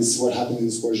Öcalan, and it's what happened in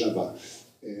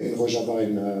Rojava,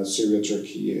 in Syria,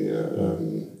 Turkey,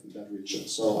 that region.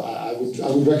 So I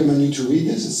would recommend you to read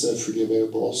this. It's freely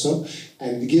available also,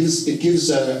 and it gives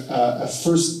a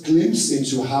first glimpse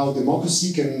into how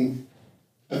democracy can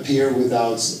appear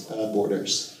without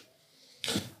borders.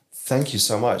 Thank you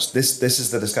so much. This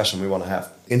is the discussion we want to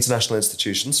have. International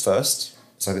institutions first.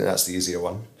 So I think that's the easier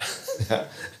one.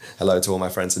 Hello to all my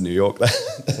friends in New York.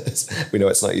 We know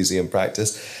it's not easy in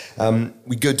practice.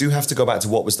 We do have to go back to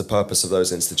what was the purpose of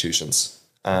those institutions.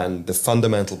 And the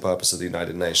fundamental purpose of the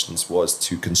United Nations was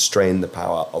to constrain the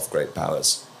power of great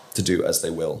powers to do as they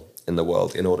will in the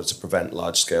world in order to prevent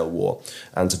large-scale war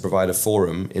and to provide a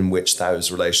forum in which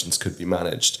those relations could be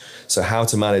managed. So how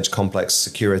to manage complex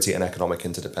security and economic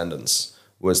interdependence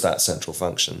was that central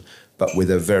function, but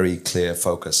with a very clear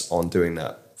focus on doing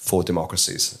that for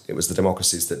democracies. It was the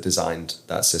democracies that designed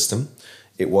that system.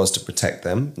 It was to protect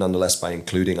them, nonetheless, by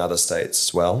including other states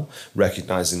as well,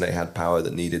 recognizing they had power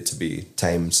that needed to be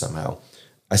tamed somehow.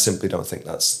 I simply don't think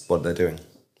that's what they're doing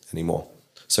anymore.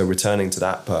 So returning to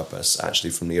that purpose,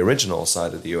 actually from the original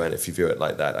side of the UN, if you view it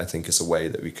like that, I think is a way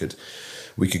that we could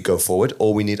go forward.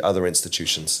 Or we need other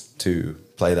institutions to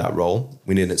play that role.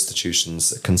 We need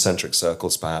institutions, concentric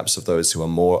circles perhaps, of those who are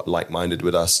more like-minded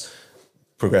with us,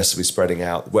 progressively spreading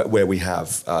out, where we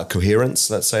have coherence,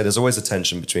 let's say. There's always a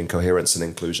tension between coherence and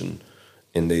inclusion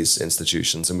in these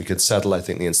institutions. And we could settle, I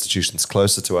think, the institutions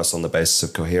closer to us on the basis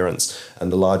of coherence and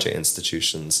the larger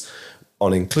institutions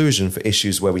on inclusion for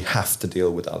issues where we have to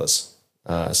deal with others,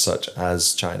 such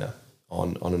as China,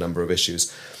 on a number of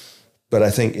issues. But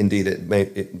I think, indeed,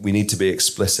 we need to be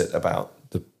explicit about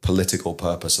the political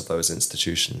purpose of those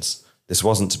institutions. This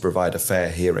wasn't to provide a fair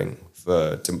hearing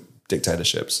for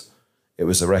dictatorships. It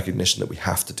was a recognition that we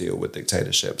have to deal with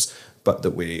dictatorships, but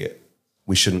that we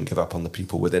shouldn't give up on the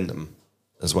people within them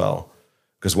as well.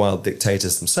 Because while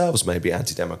dictators themselves may be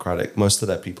anti-democratic, most of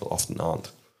their people often aren't.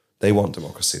 They want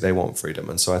democracy, they want freedom.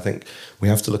 And so I think we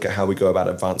have to look at how we go about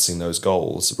advancing those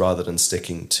goals rather than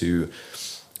sticking to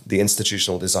the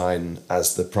institutional design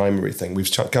as the primary thing.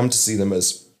 We've come to see them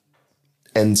as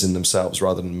ends in themselves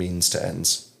rather than means to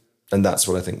ends. And that's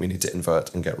what I think we need to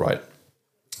invert and get right.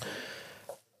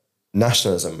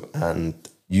 Nationalism, and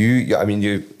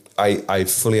I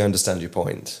fully understand your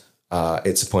point.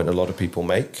 It's a point a lot of people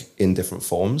make in different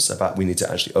forms about we need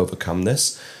to actually overcome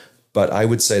this. But I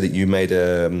would say that you made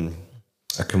a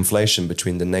conflation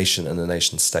between the nation and the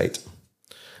nation state.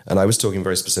 And I was talking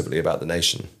very specifically about the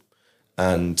nation.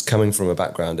 And coming from a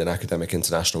background in academic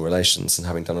international relations and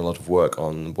having done a lot of work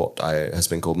on what has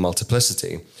been called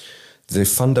multiplicity, the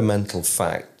fundamental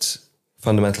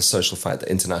social fact that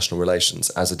international relations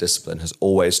as a discipline has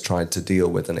always tried to deal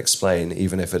with and explain,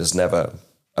 even if it has never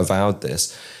avowed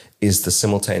this, is the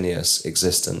simultaneous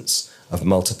existence of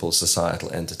multiple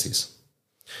societal entities.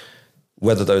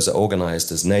 Whether those are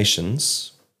organized as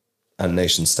nations and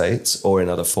nation states or in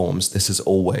other forms, this has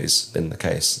always been the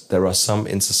case. There are some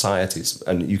in societies,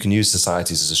 and you can use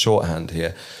societies as a shorthand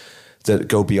here, that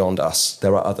go beyond us.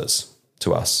 There are others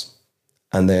to us,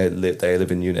 and they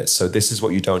live in units. So this is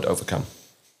what you don't overcome.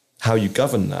 How you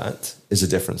govern that is a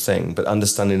different thing, but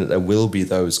understanding that there will be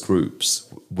those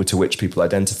groups to which people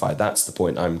identify, that's the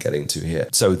point I'm getting to here.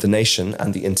 So the nation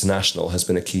and the international has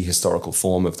been a key historical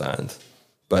form of that.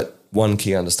 But one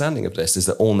key understanding of this is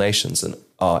that all nations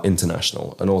are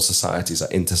international and all societies are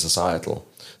intersocietal.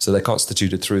 So they're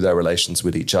constituted through their relations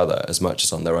with each other as much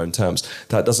as on their own terms.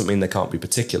 That doesn't mean they can't be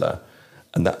particular.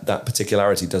 And that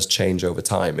particularity does change over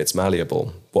time. It's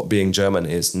malleable. What being German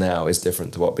is now is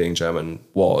different to what being German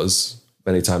was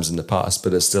many times in the past,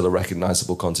 but there's still a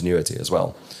recognizable continuity as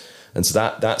well. And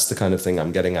so that's the kind of thing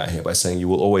I'm getting at here by saying you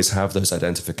will always have those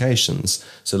identifications.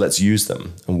 So let's use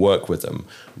them and work with them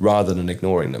rather than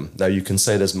ignoring them. Now, you can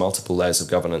say there's multiple layers of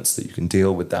governance that you can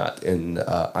deal with that in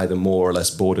either more or less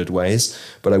bordered ways.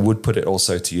 But I would put it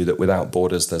also to you that without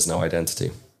borders, there's no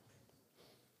identity.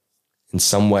 In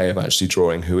some way of actually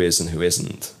drawing who is and who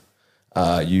isn't,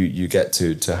 you get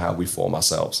to how we form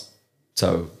ourselves.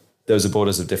 So those are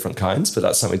borders of different kinds, but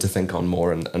that's something to think on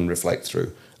more and reflect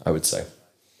through, I would say.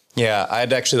 Yeah,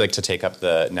 I'd actually like to take up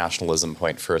the nationalism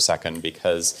point for a second,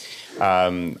 because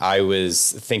I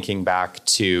was thinking back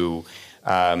to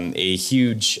a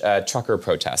huge trucker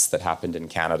protest that happened in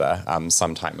Canada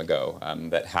some time ago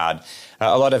that had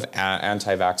a lot of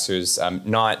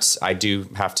anti-vaxxers. I do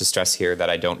have to stress here that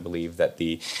I don't believe that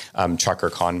the trucker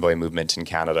convoy movement in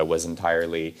Canada was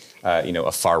entirely,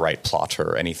 a far-right plot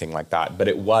or anything like that, but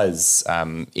it was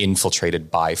infiltrated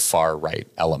by far-right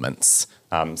elements.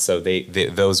 So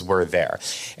those were there.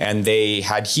 And they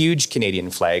had huge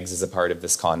Canadian flags as a part of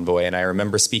this convoy. And I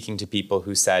remember speaking to people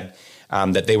who said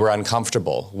that they were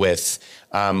uncomfortable with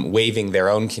waving their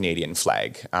own Canadian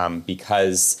flag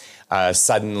because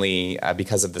suddenly,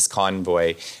 because of this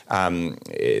convoy,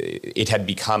 it had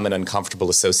become an uncomfortable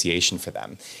association for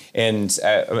them.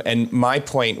 And my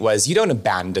point was, you don't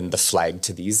abandon the flag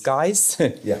to these guys.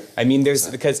 Yeah. I mean,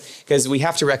 because we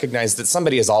have to recognize that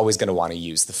somebody is always going to want to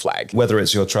use the flag. Whether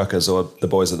it's your truckers or the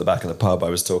boys at the back of the pub I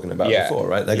was talking about before,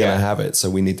 right? They're going to have it, so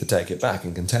we need to take it back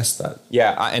and contest that.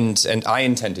 Yeah, and I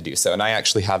intend to do so. And I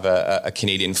actually have a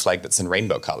Canadian flag that's in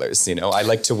rainbow colors. I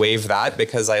like to wave that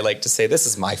because I like to say, this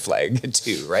is my flag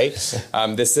too, right?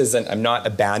 I'm not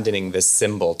abandoning this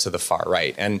symbol to the far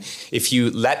right. And if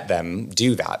you let them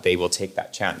do that, they will take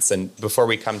that chance. And before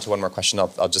we come to one more question,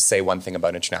 I'll just say one thing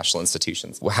about international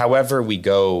institutions. However we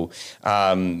go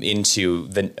into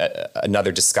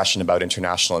another discussion about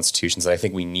international institutions that I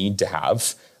think we need to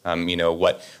have,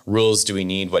 what rules do we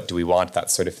need? What do we want?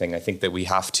 That sort of thing. I think that we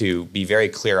have to be very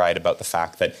clear-eyed about the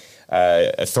fact that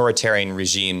authoritarian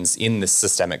regimes in this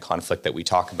systemic conflict that we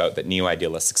talk about, that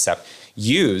neo-idealists accept,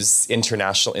 use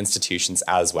international institutions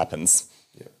as weapons,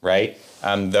 right?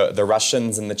 The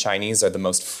Russians and the Chinese are the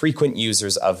most frequent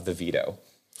users of the veto,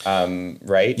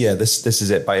 right? Yeah, this is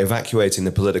it. By evacuating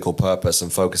the political purpose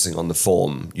and focusing on the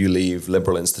form, you leave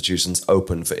liberal institutions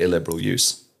open for illiberal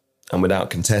use. And without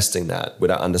contesting that,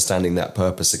 without understanding that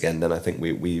purpose again, then I think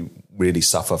we really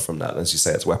suffer from that. As you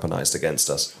say, it's weaponized against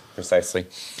us. Precisely.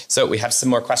 So we have some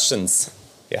more questions.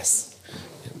 Yes.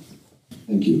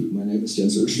 Thank you. My name is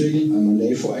Jens Ölschlegel. I'm a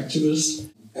NAFO activist.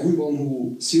 Everyone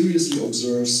who seriously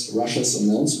observes Russia's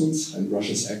announcements and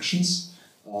Russia's actions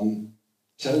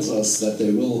tells us that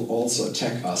they will also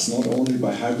attack us, not only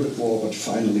by hybrid war, but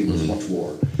finally with hot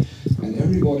war. And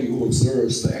everybody who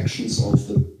observes the actions of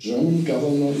the German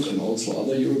government and also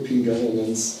other European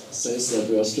governments says that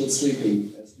we are still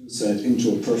sleeping, as you said,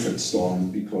 into a perfect storm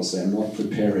because they are not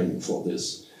preparing for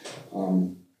this.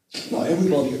 Now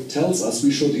everybody tells us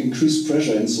we should increase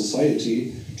pressure in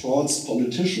society towards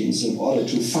politicians in order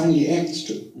to finally act,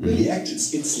 to really act.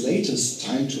 It's latest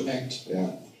time to act.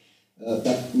 Yeah.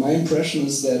 But my impression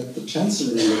is that the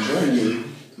Chancellery in Germany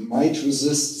might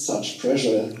resist such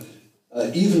pressure,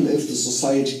 even if the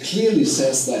society clearly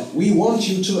says that we want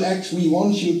you to act, we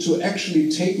want you to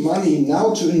actually take money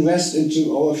now to invest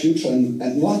into our future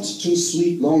and not to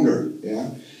sleep longer.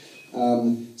 Yeah.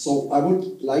 So I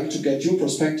would like to get your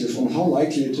perspective on how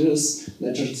likely it is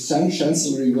that the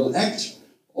Chancellery will act,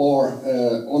 or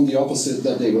on the opposite,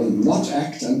 that they will not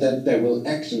act and that they will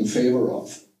act in favor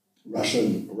of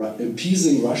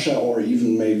appeasing Russia, or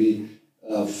even maybe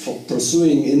for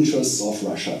pursuing interests of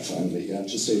Russia, finally,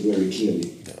 to say it very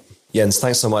clearly. Jens,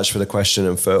 thanks so much for the question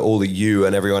and for all that you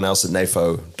and everyone else at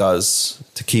NAFO does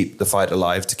to keep the fight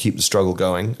alive, to keep the struggle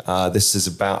going. This is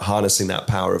about harnessing that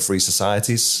power of free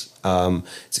societies.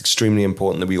 It's extremely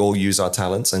important that we all use our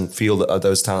talents and feel that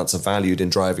those talents are valued in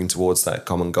driving towards that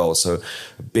common goal. So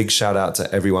a big shout out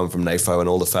to everyone from NAFO and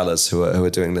all the fellas who are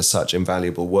doing this such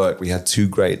invaluable work. We had 2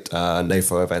 great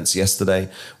NAFO events yesterday,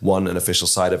 one an official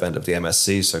side event of the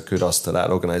MSC. So kudos to that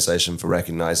organization for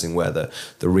recognizing where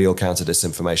the real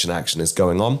counter-disinformation action is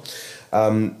going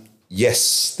on.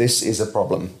 Yes, this is a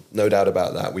problem, no doubt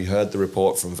about that. We heard the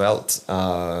report from Welt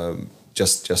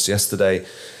just yesterday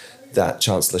that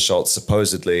Chancellor Scholz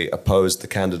supposedly opposed the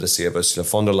candidacy of Ursula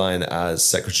von der Leyen as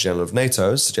Secretary General of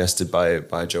NATO, suggested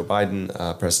by Joe Biden,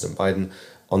 President Biden,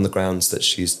 on the grounds that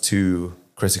she's too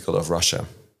critical of Russia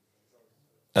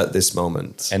at this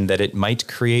moment. And that it might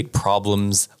create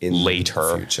problems in later.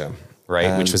 The future.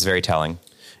 Right, which was very telling.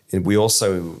 We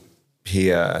also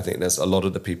here, I think there's a lot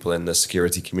of the people in the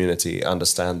security community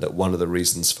understand that one of the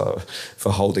reasons for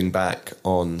holding back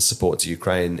on support to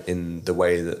Ukraine in the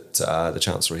way that the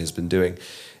Chancellery has been doing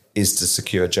is to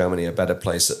secure Germany a better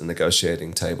place at the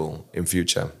negotiating table in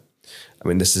future. I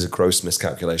mean, this is a gross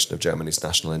miscalculation of Germany's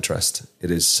national interest.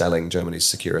 It is selling Germany's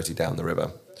security down the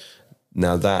river.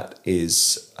 Now, that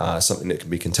is something that can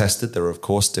be contested. There are, of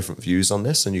course, different views on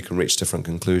this, and you can reach different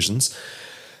conclusions.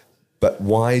 But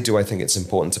why do I think it's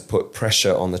important to put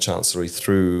pressure on the Chancellery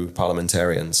through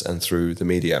parliamentarians and through the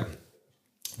media?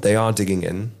 They are digging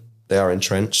in. They are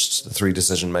entrenched. The three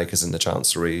decision makers in the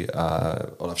Chancellery,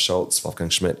 Olaf Scholz, Wolfgang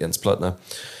Schmidt, Jens Plötner.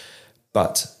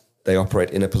 But they operate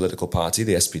in a political party,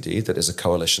 the SPD, that is a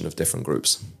coalition of different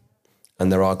groups.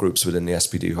 And there are groups within the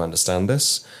SPD who understand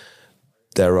this.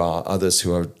 There are others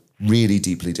who are really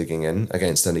deeply digging in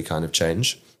against any kind of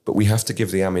change. But we have to give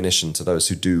the ammunition to those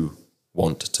who do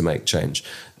want to make change.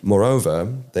 Moreover,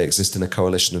 they exist in a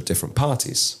coalition of different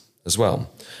parties as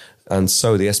well. And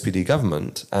so the SPD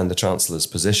government and the Chancellor's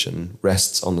position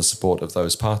rests on the support of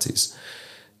those parties.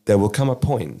 There will come a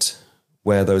point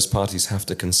where those parties have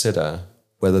to consider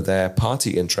whether their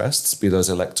party interests, be those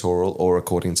electoral or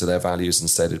according to their values and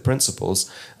stated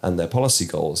principles and their policy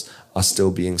goals, are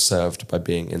still being served by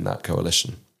being in that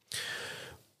coalition.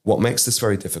 What makes this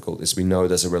very difficult is we know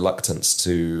there's a reluctance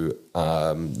to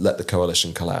let the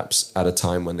coalition collapse at a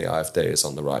time when the AfD is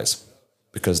on the rise,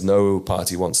 because no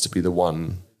party wants to be the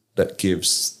one that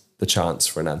gives the chance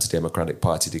for an anti-democratic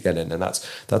party to get in. And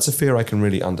that's a fear I can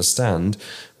really understand,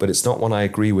 but it's not one I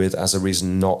agree with as a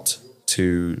reason not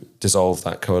to dissolve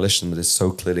that coalition that is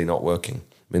so clearly not working.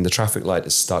 I mean, the traffic light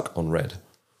is stuck on red.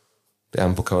 The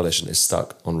Ampel coalition is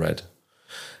stuck on red.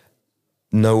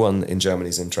 No one in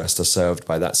Germany's interest are served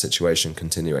by that situation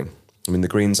continuing. I mean, the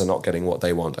Greens are not getting what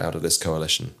they want out of this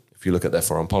coalition. If you look at their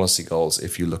foreign policy goals,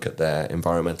 if you look at their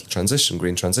environmental transition,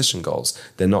 green transition goals,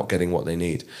 they're not getting what they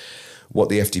need. What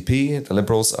the FDP, the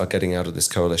Liberals, are getting out of this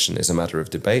coalition is a matter of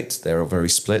debate. They're very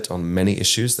split on many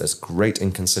issues. There's great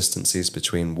inconsistencies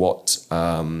between what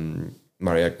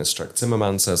Marie-Agnes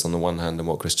Strack-Zimmermann says on the one hand and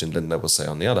what Christian Lindner will say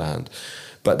on the other hand.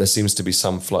 But there seems to be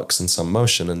some flux and some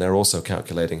motion, and they're also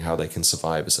calculating how they can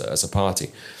survive as a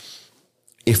party.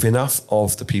 If enough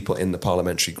of the people in the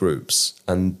parliamentary groups,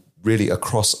 and really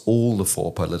across all the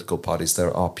four political parties,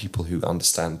 there are people who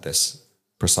understand this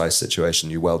precise situation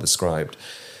you well described,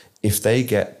 if they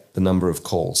get the number of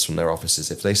calls from their offices,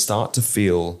 if they start to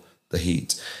feel the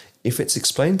heat, if it's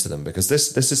explained to them, because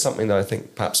this is something that I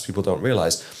think perhaps people don't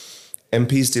realize,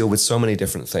 MPs deal with so many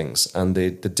different things, and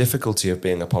the difficulty of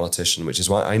being a politician, which is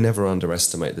why I never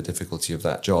underestimate the difficulty of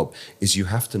that job, is you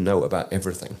have to know about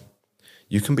everything.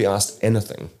 You can be asked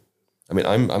anything. I mean,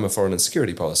 I'm a foreign and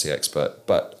security policy expert,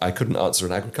 but I couldn't answer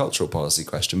an agricultural policy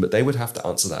question, but they would have to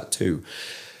answer that too.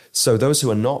 So those who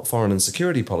are not foreign and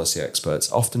security policy experts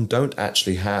often don't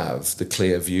actually have the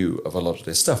clear view of a lot of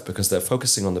this stuff because they're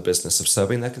focusing on the business of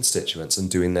serving their constituents and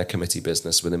doing their committee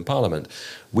business within Parliament.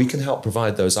 We can help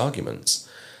provide those arguments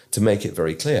to make it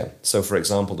very clear. So, for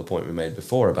example, the point we made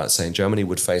before about saying Germany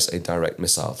would face a direct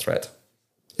missile threat.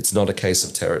 It's not a case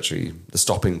of territory, the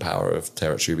stopping power of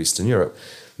territory of Eastern Europe.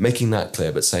 Making that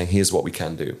clear, but saying here's what we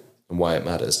can do and why it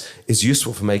matters, is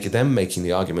useful for them making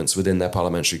the arguments within their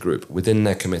parliamentary group, within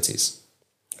their committees.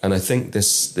 And I think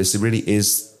this really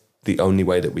is the only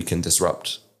way that we can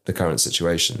disrupt the current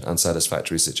situation,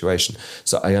 unsatisfactory situation.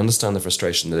 So I understand the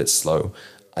frustration that it's slow.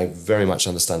 I very much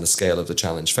understand the scale of the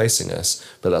challenge facing us,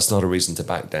 but that's not a reason to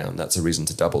back down. That's a reason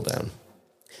to double down.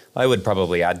 I would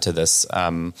probably add to this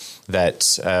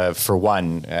that, for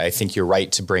one, I think you're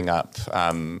right to bring up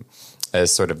a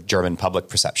sort of German public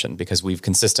perception, because we've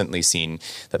consistently seen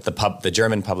that the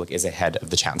German public is ahead of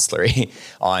the Chancellery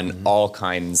on all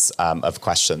kinds of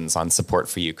questions, on support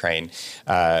for Ukraine,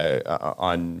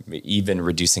 on even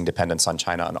reducing dependence on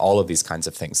China, on all of these kinds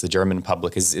of things. The German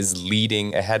public is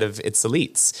leading ahead of its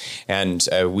elites. And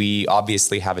we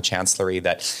obviously have a Chancellery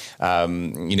that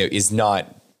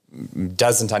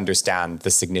doesn't understand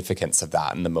the significance of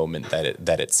that in the moment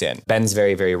that it's in. Ben's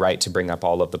very, very right to bring up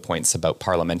all of the points about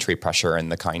parliamentary pressure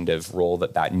and the kind of role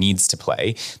that needs to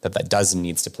play, that doesn't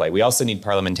needs to play. We also need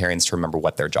parliamentarians to remember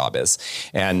what their job is.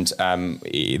 And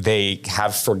they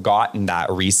have forgotten that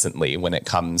recently when it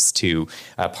comes to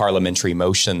parliamentary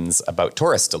motions about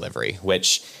tourist delivery,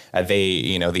 which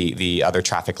the other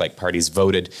traffic light parties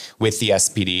voted with the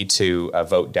SPD to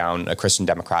vote down a Christian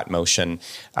Democrat motion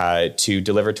to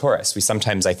deliver tourists. We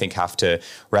sometimes, I think, have to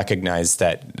recognize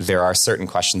that there are certain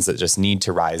questions that just need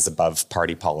to rise above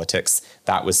party politics.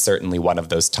 That was certainly one of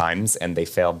those times, and they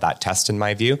failed that test, in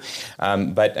my view.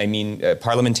 But I mean,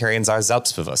 parliamentarians are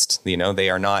selbstbewusst. You know, they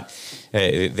are not.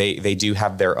 They do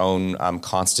have their own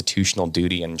constitutional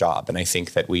duty and job, and I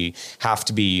think that we have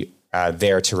to be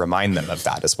there to remind them of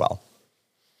that as well.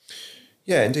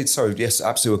 Yeah, indeed. Sorry, yes,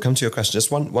 absolutely. We'll come to your question.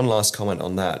 Just one last comment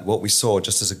on that. What we saw,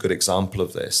 just as a good example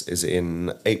of this, is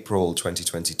in April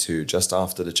 2022, just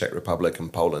after the Czech Republic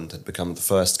and Poland had become the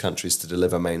first countries to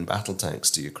deliver main battle tanks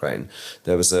to Ukraine,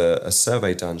 there was a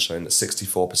survey done showing that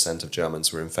 64% of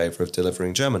Germans were in favour of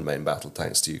delivering German main battle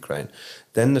tanks to Ukraine.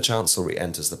 Then the Chancellery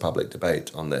enters the public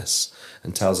debate on this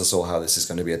and tells us all how this is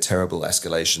going to be a terrible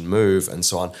escalation move and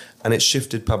so on. And it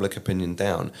shifted public opinion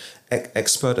down.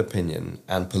 Expert opinion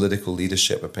and political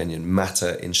leadership opinion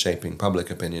matter in shaping public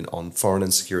opinion on foreign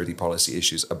and security policy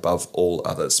issues above all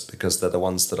others, because they're the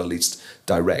ones that are least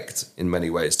direct in many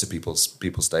ways to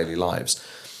people's daily lives.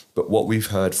 But what we've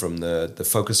heard from the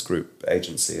focus group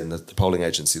agency and the polling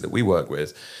agency that we work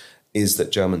with is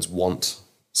that Germans want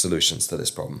solutions to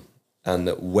this problem. And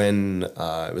that when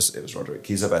it was Roderick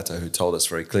Kiesewetter who told us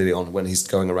very clearly on when he's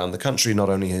going around the country, not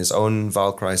only his own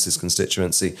Wahlkreis, his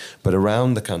constituency, but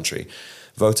around the country,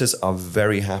 voters are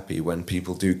very happy when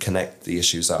people do connect the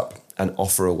issues up and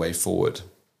offer a way forward.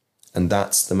 And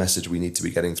that's the message we need to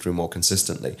be getting through more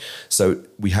consistently. So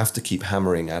we have to keep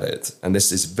hammering at it. And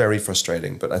this is very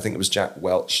frustrating, but I think it was Jack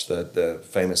Welch, the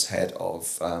famous head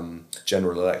of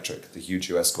General Electric, the huge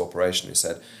US corporation, who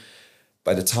said,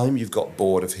 by the time you've got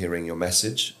bored of hearing your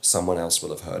message, someone else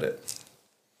will have heard it.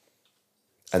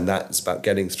 And that's about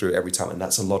getting through every time. And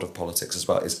that's a lot of politics as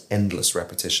well, is endless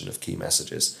repetition of key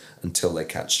messages until they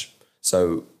catch.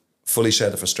 So fully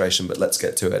share the frustration, but let's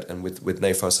get to it. And with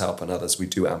NAFO's help and others, we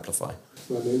do amplify.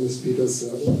 My name is Peter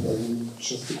Serber. I'm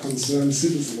just a concerned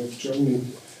citizen of Germany.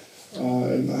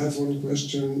 And I have one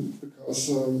question, because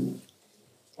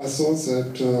I thought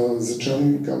that the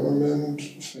German government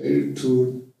failed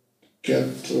to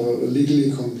get a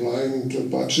legally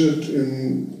compliant budget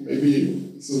in maybe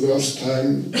the worst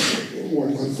time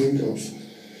one can think of.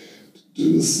 Do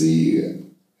you see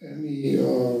any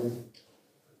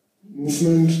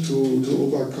movement to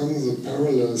overcome the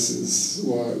paralysis?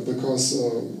 Because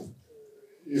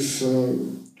if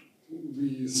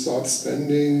we start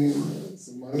spending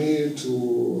the money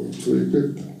to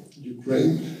equip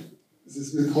Ukraine,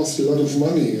 this will cost a lot of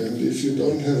money, and if you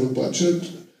don't have a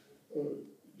budget,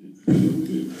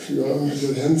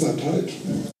 your hands are tied.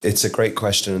 It's a great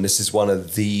question, and this is one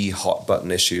of the hot button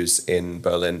issues in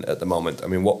Berlin at the moment. I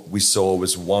mean, what we saw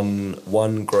was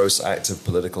one gross act of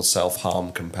political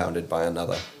self-harm compounded by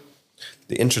another.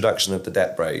 The introduction of the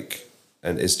debt brake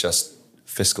is just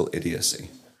fiscal idiocy.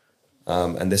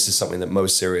 And this is something that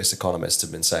most serious economists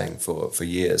have been saying for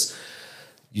years.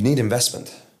 You need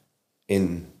investment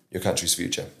in your country's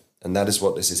future, and that is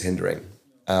what this is hindering.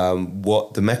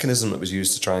 What the mechanism that was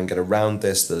used to try and get around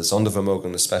this, the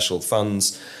Sondervermögen, the special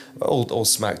funds, all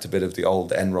smacked a bit of the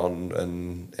old Enron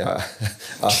and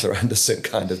Arthur Andersen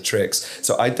kind of tricks.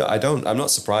 So I'm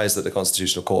not surprised that the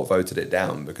Constitutional Court voted it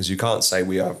down, because you can't say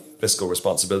we have fiscal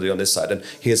responsibility on this side and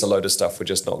here's a load of stuff we're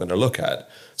just not going to look at.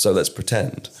 So let's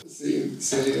pretend. They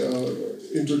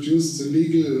introduced the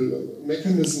legal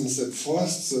mechanisms that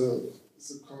forced the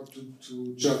court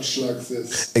to judge like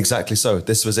this. Exactly so.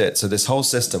 This was it. So this whole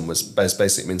system was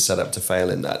basically been set up to fail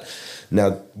in that.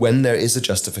 Now, when there is a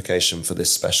justification for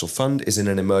this special fund is in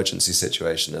an emergency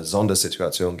situation. A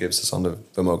Sondersituation gives a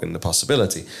Sondervermögen the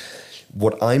possibility.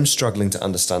 What I'm struggling to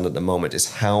understand at the moment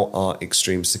is how our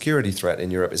extreme security threat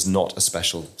in Europe is not a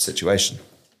special situation.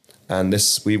 And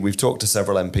this, we've talked to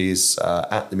several MPs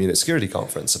at the Munich Security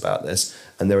Conference about this,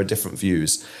 and there are different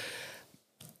views.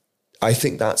 I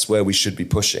think that's where we should be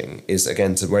pushing, is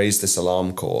again to raise this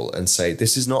alarm call and say,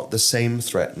 this is not the same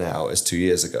threat now as 2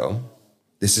 years ago.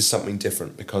 This is something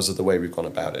different because of the way we've gone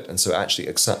about it. And so actually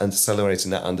accelerating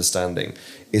that understanding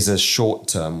is a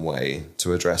short-term way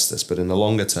to address this. But in the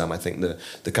longer term, I think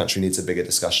the country needs a bigger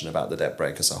discussion about the debt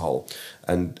brake as a whole.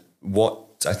 And what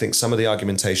I think some of the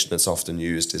argumentation that's often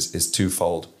used is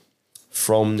twofold.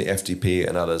 From the FDP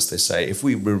and others, they say, if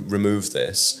we remove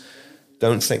this,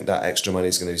 don't think that extra money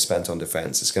is going to be spent on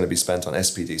defence. It's going to be spent on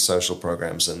SPD, social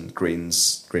programmes and green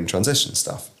transition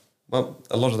stuff. Well,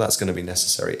 a lot of that's going to be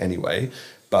necessary anyway,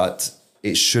 but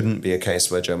it shouldn't be a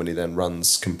case where Germany then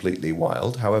runs completely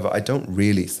wild. However, I don't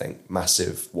really think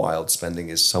massive wild spending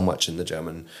is so much in the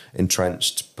German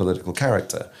entrenched political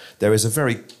character. There is a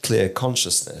very clear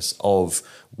consciousness of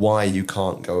why you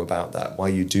can't go about that, why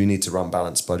you do need to run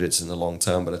balanced budgets in the long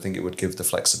term, but I think it would give the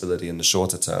flexibility in the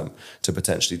shorter term to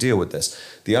potentially deal with this.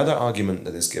 The other argument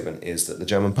that is given is that the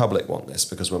German public want this,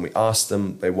 because when we ask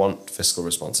them, they want fiscal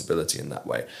responsibility in that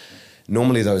way.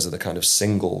 Normally, those are the kind of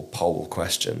single poll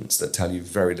questions that tell you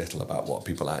very little about what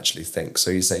people actually think. So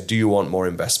you say, do you want more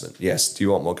investment? Yes. Do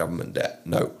you want more government debt?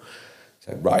 No.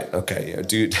 So, right, okay.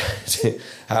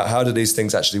 How do these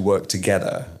things actually work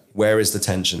together? Where is the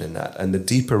tension in that? And the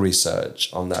deeper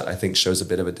research on that, I think, shows a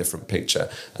bit of a different picture.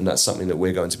 And that's something that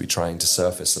we're going to be trying to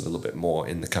surface a little bit more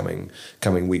in the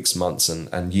coming weeks, months,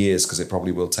 and years, because it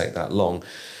probably will take that long.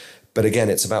 But again,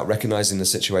 it's about recognizing the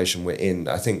situation we're in.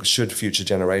 I think should future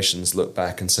generations look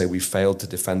back and say we failed to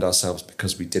defend ourselves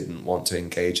because we didn't want to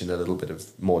engage in a little bit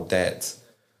of more debt,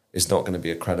 it's not going to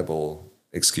be a credible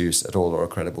excuse at all or a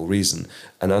credible reason.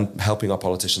 And helping our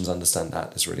politicians understand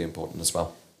that is really important as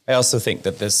well. I also think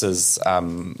that this is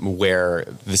where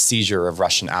the seizure of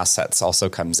Russian assets also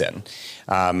comes in.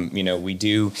 We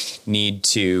do need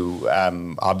to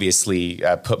obviously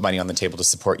put money on the table to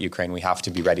support Ukraine. We have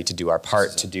to be ready to do our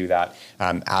part to do that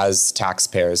as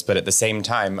taxpayers. But at the same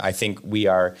time, I think we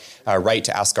are right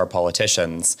to ask our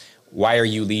politicians, why are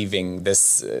you leaving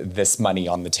this money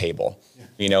on the table?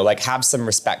 Have some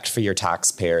respect for your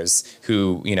taxpayers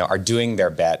who, are doing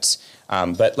their bit.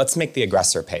 But let's make the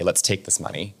aggressor pay. Let's take this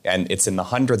money. And it's in the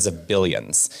hundreds of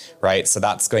billions, right? So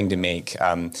that's going to make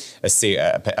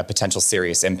a potential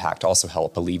serious impact, also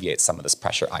help alleviate some of this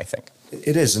pressure, I think.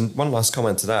 It is. And one last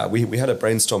comment to that. We had a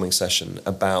brainstorming session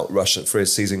about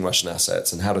seizing Russian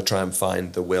assets and how to try and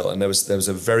find the will. And there was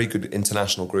a very good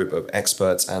international group of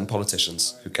experts and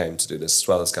politicians who came to do this, as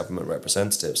well as government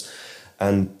representatives.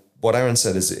 And what Aaron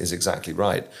said is exactly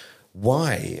right.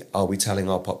 Why are we telling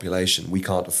our population we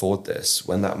can't afford this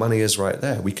when that money is right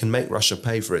there? We can make Russia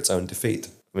pay for its own defeat.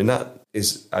 I mean, that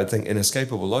is, I think,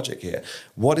 inescapable logic here.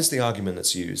 What is the argument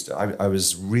that's used? I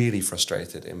was really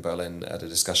frustrated in Berlin at a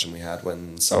discussion we had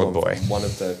when someone from one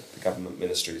of the government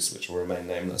ministries, which will remain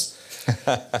nameless,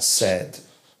 said,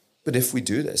 but if we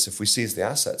do this, if we seize the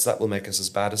assets, that will make us as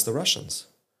bad as the Russians.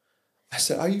 I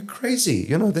said, are you crazy?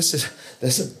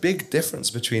 There's a big difference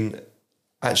between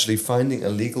actually finding a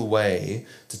legal way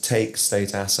to take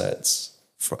state assets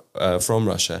from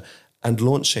Russia and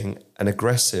launching an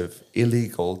aggressive,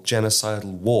 illegal,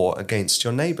 genocidal war against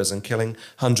your neighbors and killing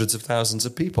hundreds of thousands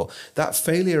of people. That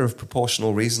failure of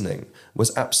proportional reasoning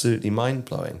was absolutely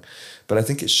mind-blowing. But I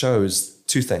think it shows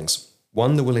two things.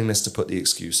 One, the willingness to put the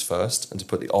excuse first and to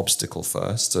put the obstacle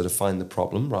first, so to find the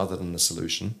problem rather than the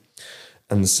solution.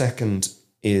 And the second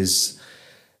is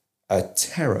a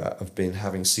terror of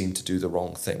having seemed to do the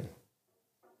wrong thing,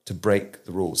 to break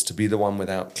the rules, to be the one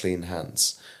without clean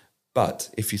hands. But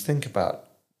if you think about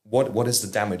what is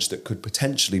the damage that could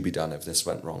potentially be done if this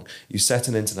went wrong, you set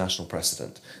an international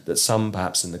precedent that some,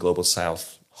 perhaps in the global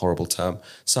south, horrible term,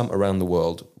 some around the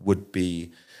world would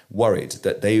be worried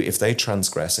that if they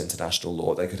transgress international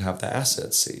law, they could have their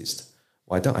assets seized.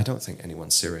 Well, I don't think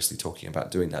anyone's seriously talking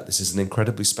about doing that. This is an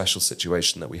incredibly special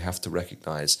situation that we have to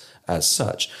recognize as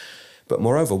such. But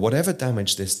moreover, whatever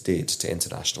damage this did to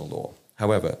international law,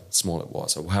 however small it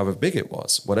was or however big it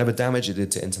was, whatever damage it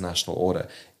did to international order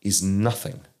is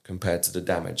nothing compared to the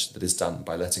damage that is done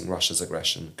by letting Russia's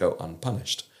aggression go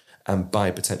unpunished and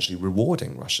by potentially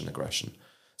rewarding Russian aggression.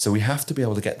 So we have to be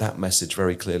able to get that message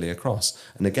very clearly across.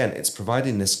 And again, it's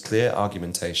providing this clear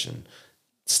argumentation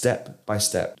step by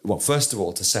step. Well, first of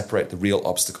all, to separate the real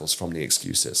obstacles from the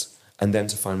excuses and then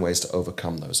to find ways to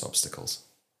overcome those obstacles.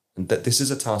 And that this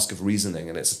is a task of reasoning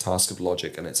and it's a task of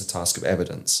logic and it's a task of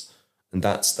evidence. And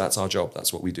that's our job.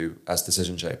 That's what we do as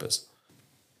decision shapers.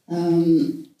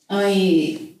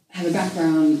 I have a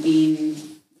background in,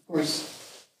 of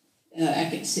course,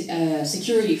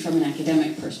 security from an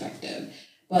academic perspective,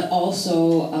 but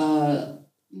also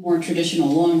more traditional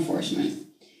law enforcement.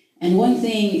 And one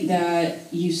thing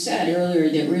that you said earlier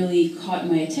that really caught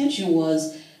my attention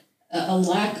was a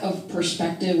lack of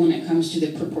perspective when it comes to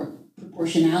the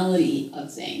proportionality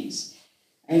of things.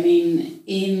 I mean,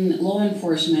 in law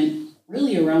enforcement,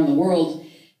 really around the world,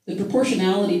 the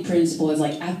proportionality principle is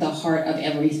like at the heart of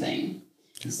everything.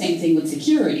 Same thing with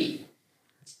security.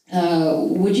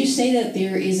 Would you say that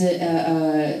there is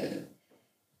a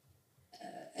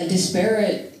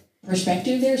disparate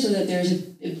perspective there, so that there's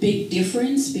a big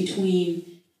difference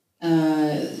between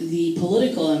the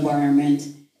political environment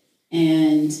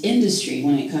and industry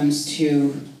when it comes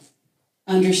to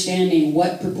understanding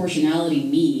what proportionality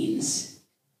means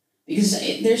Because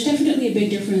there's definitely a big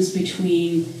difference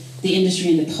between the industry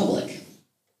and the public,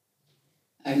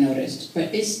 I've noticed.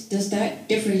 But does that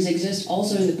difference exist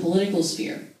also in the political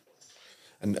sphere?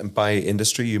 And by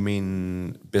industry, you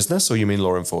mean business or you mean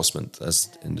law enforcement as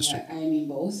industry? I mean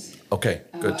both. Okay,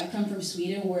 good. I come from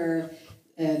Sweden where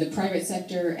the private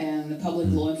sector and the public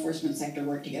law enforcement sector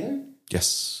work together.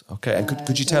 Yes, okay. And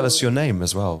could you tell us your name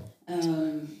as well?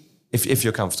 If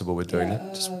you're comfortable with doing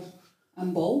it.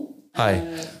 I'm Bo.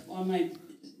 Hi.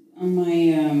 On my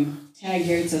tag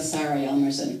here it says Sarah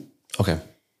Hjalmarsson. Okay.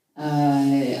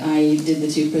 I did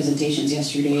the 2 presentations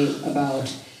yesterday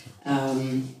about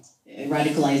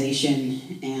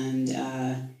radicalization and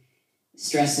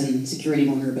stress and security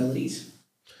vulnerabilities.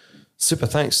 Super.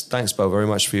 Thanks, Bo, very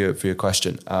much for your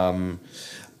question.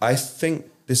 I think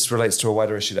this relates to a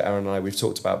wider issue that Aaron and I we've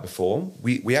talked about before.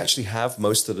 We actually have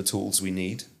most of the tools we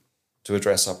need to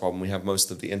address our problem. We have most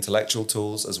of the intellectual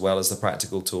tools as well as the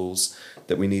practical tools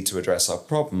that we need to address our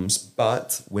problems,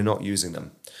 but we're not using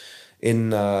them.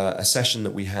 In a session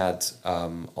that we had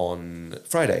on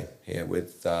Friday here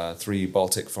with 3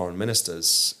 Baltic foreign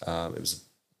ministers, it was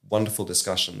a wonderful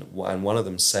discussion, and one of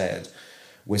them said,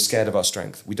 we're scared of our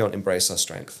strength. We don't embrace our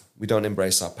strength. We don't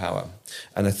embrace our power.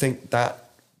 And I think that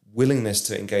willingness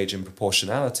to engage in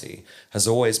proportionality has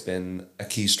always been a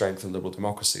key strength of liberal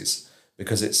democracies,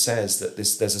 because it says that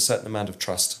there's a certain amount of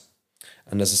trust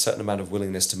and there's a certain amount of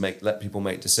willingness to let people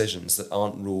make decisions that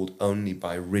aren't ruled only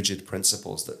by rigid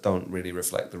principles that don't really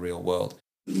reflect the real world.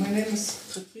 My name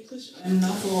is Fred Friedrich. I'm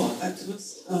NAFO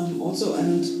activist also,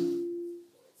 and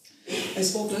I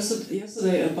spoke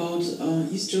yesterday about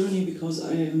East Germany because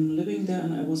I am living there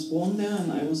and I was born there,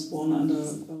 and I was born under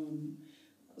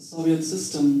a Soviet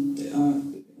system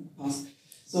in the past.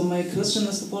 So my question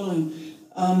is the following.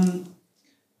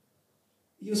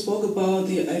 You spoke about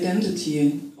the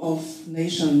identity of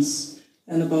nations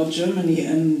and about Germany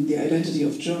and the identity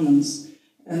of Germans.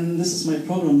 And this is my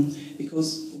problem,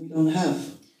 because we don't have.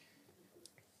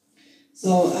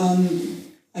 So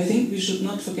I think we should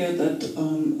not forget that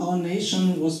our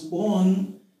nation was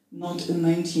born not in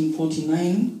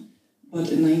 1949,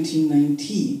 but in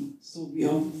 1990. So we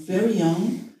are very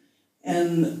young,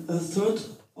 and a third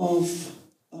of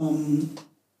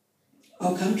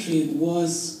our country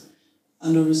was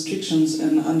under restrictions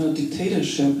and under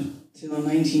dictatorship till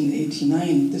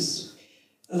 1989.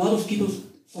 A lot of people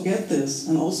forget this,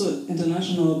 and also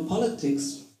international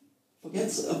politics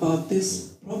forgets about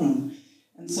this problem.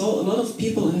 And so a lot of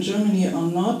people in Germany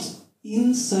are not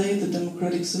inside the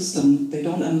democratic system. They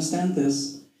don't understand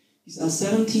this. These are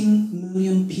 17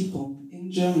 million people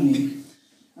in Germany.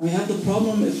 And we have the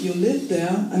problem, if you live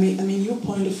there, I mean your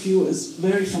point of view is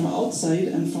very from outside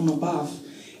and from above.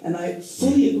 And I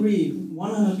fully agree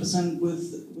 100%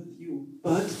 with you.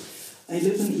 But I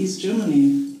live in East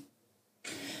Germany.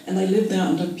 And I live there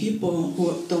under people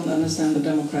who don't understand the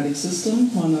democratic system,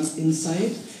 who are not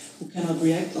inside, who cannot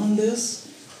react on this.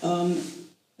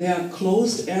 There are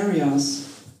closed areas.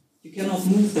 You cannot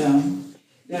move there.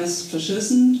 There's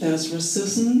fascism, there's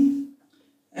racism,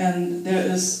 and there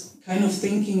is kind of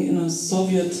thinking in a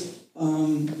Soviet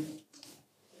point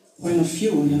of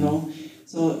view, you know.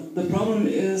 So the problem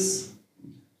is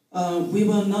we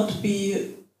will not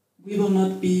be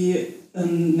a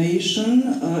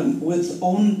nation with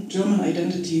own German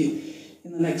identity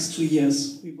in the next 2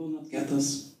 years. We will not get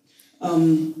this.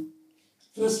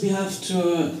 First, we have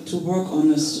to work on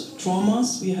these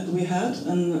traumas we had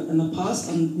in the past,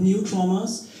 and new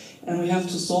traumas, and we have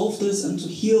to solve this and to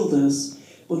heal this.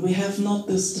 But we have not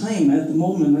this time at the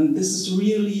moment, and this is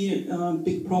really a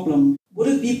big problem. Would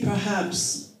it be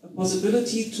perhaps a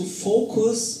possibility to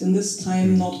focus in this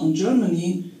time not on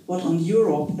Germany, but on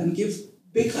Europe, and give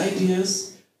big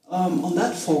ideas on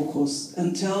that focus,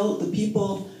 and tell the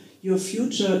people your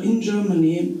future in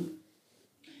Germany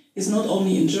is not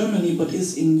only in Germany, but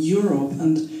is in Europe,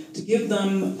 and to give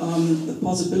them the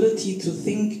possibility to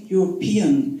think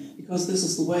European, because this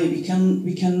is the way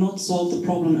we cannot solve the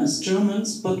problem as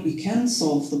Germans, but we can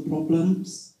solve the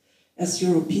problems as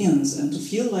Europeans, and to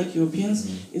feel like Europeans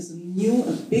is a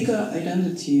bigger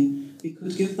identity we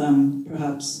could give them,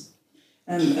 perhaps.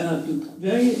 And a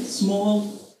very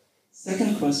small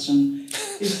second question.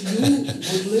 If you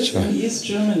would live in East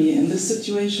Germany in this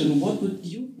situation, what would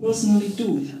you personally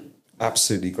do?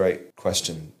 Absolutely great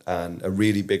question, and a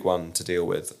really big one to deal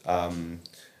with.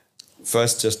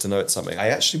 First, just to note something, I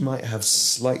actually might have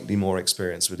slightly more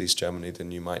experience with East Germany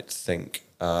than you might think.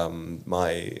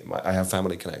 I have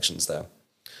family connections there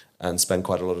and spend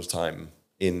quite a lot of time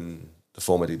in the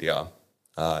former DDR.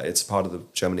 It's part of the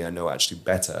Germany I know actually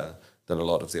better than a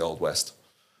lot of the Old West.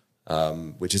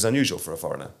 which is unusual for a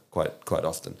foreigner quite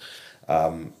often.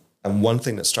 And one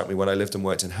thing that struck me when I lived and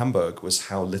worked in Hamburg was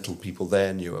how little people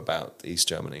there knew about East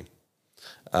Germany.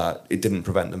 It didn't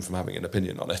prevent them from having an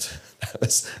opinion on it.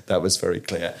 that was very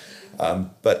clear.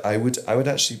 But I would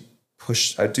actually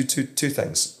I'd do two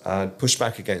things. I'd push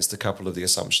back against a couple of the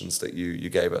assumptions that you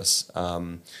gave us.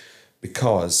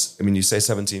 Because, I mean, you say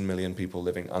 17 million people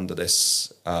living under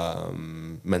this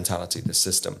mentality, this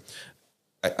system.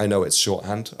 I know it's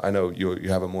shorthand. I know you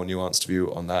have a more nuanced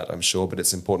view on that, I'm sure, but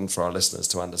it's important for our listeners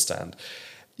to understand.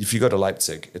 If you go to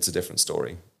Leipzig, it's a different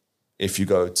story. If you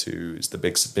go to the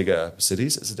bigger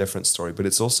cities, it's a different story, but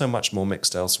it's also much more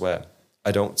mixed elsewhere.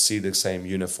 I don't see the same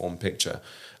uniform picture.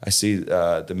 I see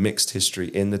the mixed history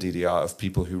in the DDR of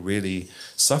people who really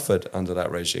suffered under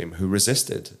that regime, who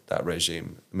resisted that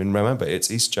regime. I mean, remember,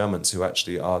 it's East Germans who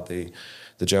actually are the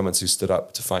Germans who stood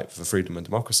up to fight for freedom and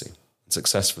democracy and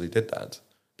successfully did that.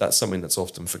 That's something that's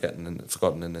often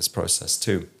forgotten in this process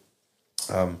too.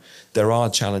 There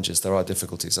are challenges, there are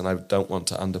difficulties, and I don't want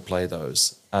to underplay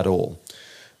those at all.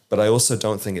 But I also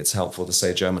don't think it's helpful to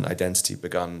say German identity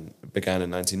began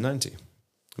in 1990.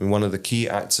 I mean, one of the key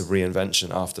acts of reinvention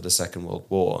after the Second World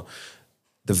War,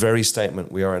 the very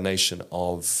statement, we are a nation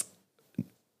of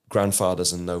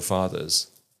grandfathers and no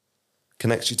fathers,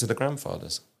 connects you to the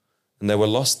grandfathers. And there were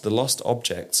the lost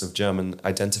objects of German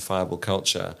identifiable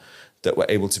culture that were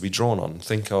able to be drawn on.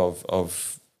 Think of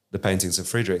the paintings of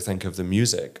Friedrich, think of the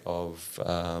music of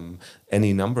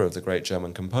any number of the great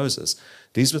German composers.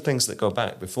 These were things that go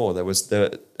back before.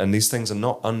 And these things are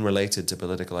not unrelated to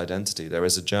political identity. There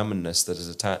is a Germanness that is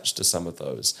attached to some of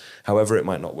those. However, it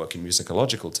might not work in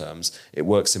musicological terms. It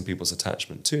works in people's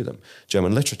attachment to them.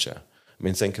 German literature. I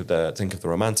mean, think of the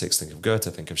Romantics, think of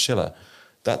Goethe, think of Schiller.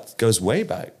 That goes way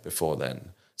back before then.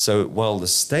 So while the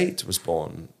state was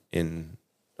born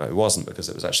it wasn't, because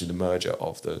it was actually the merger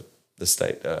of the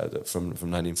state from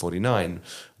 1949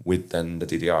 with then the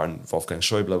DDR, and Wolfgang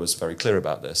Schäuble was very clear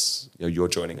about this. You're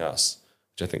joining us,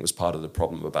 which I think was part of the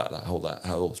problem about that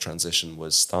whole transition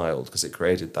was styled, because it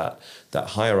created that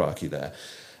hierarchy there.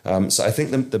 So I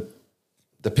think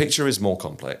the picture is more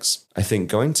complex. I think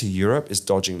going to Europe is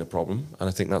dodging the problem, and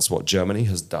I think that's what Germany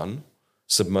has done,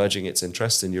 submerging its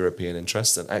interest in European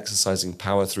interests and exercising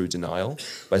power through denial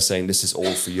by saying this is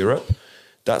all for Europe.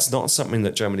 That's not something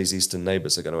that Germany's eastern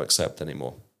neighbours are going to accept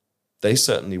anymore. They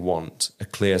certainly want a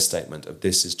clear statement of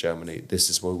this is Germany, this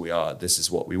is where we are, this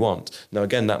is what we want. Now,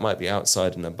 again, that might be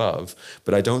outside and above,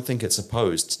 but I don't think it's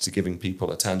opposed to giving people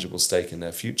a tangible stake in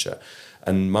their future.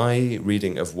 And my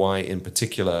reading of why in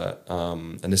particular,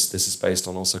 and this is based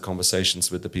on also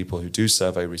conversations with the people who do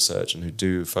survey research and who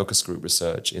do focus group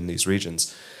research in these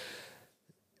regions,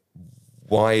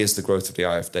 why is the growth of the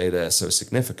AfD there so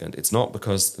significant? It's not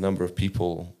because the number of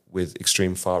people with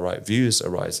extreme far-right views are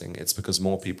rising. It's because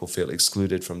more people feel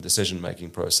excluded from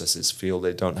decision-making processes, feel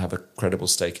they don't have a credible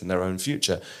stake in their own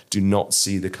future, do not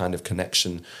see the kind of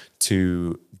connection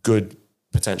to good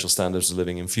potential standards of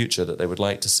living in future that they would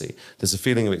like to see. There's a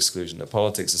feeling of exclusion, that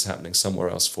politics is happening somewhere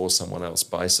else, for someone else,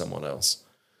 by someone else,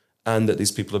 and that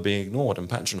these people are being ignored and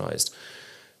patronized.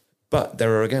 But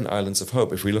there are, again, islands of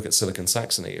hope. If we look at Silicon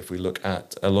Saxony, if we look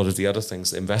at a lot of the other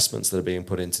things, the investments that are being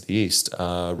put into the East,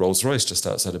 Rolls-Royce just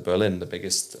outside of Berlin, the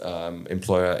biggest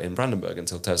employer in Brandenburg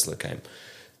until Tesla came.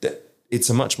 It's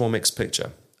a much more mixed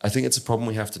picture. I think it's a problem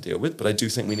we have to deal with, but I do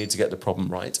think we need to get the problem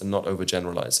right and not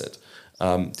overgeneralize it.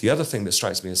 The other thing that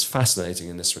strikes me as fascinating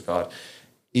in this regard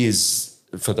is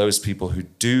for those people who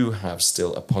do have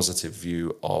still a positive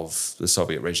view of the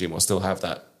Soviet regime, or still have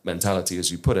that mentality,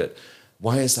 as you put it,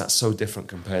 why is that so different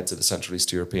compared to the Central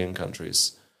East European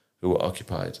countries who were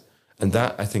occupied? And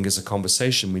that, I think, is a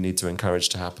conversation we need to encourage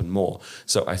to happen more.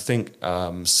 So I think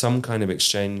some kind of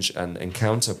exchange and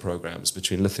encounter programs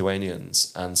between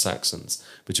Lithuanians and Saxons,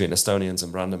 between Estonians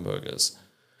and Brandenburgers,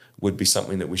 would be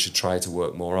something that we should try to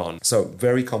work more on. So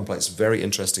very complex, very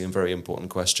interesting and very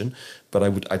important question, but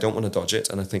I don't want to dodge it,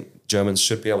 and I think Germans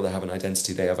should be able to have an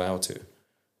identity they avow to.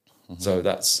 So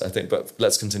that's, I think, but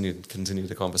let's continue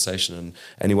the conversation. And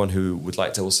anyone who would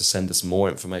like to also send us more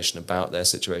information about their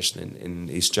situation in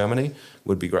East Germany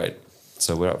would be great.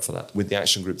 So we're up for that. With the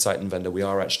action group Zeitenwende, we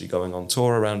are actually going on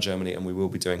tour around Germany, and we will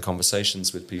be doing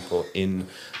conversations with people in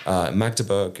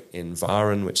Magdeburg, in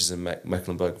Waren, which is in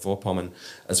Mecklenburg-Vorpommern,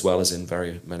 as well as in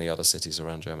very many other cities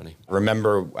around Germany.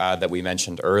 Remember that we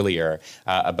mentioned earlier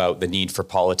about the need for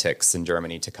politics in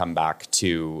Germany to come back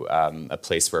to a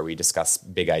place where we discuss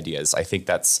big ideas. I think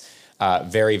that's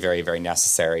very, very, very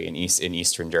necessary in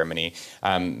Eastern Germany.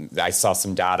 I saw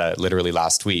some data literally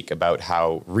last week about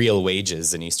how real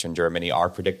wages in Eastern Germany are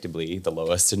predictably the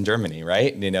lowest in Germany,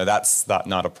 right? You know, that's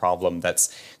not a problem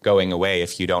that's going away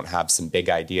if you don't have some big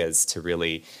ideas to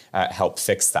really help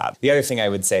fix that. The other thing I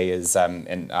would say is,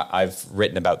 and I've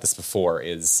written about this before,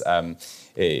 is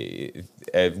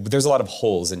there's a lot of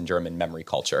holes in German memory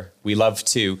culture. We love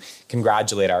to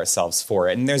congratulate ourselves for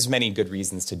it, and there's many good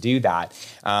reasons to do that.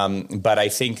 But I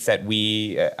think that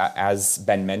we, as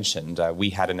Ben mentioned, we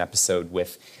had an episode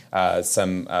with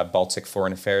some Baltic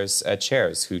Foreign Affairs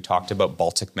chairs who talked about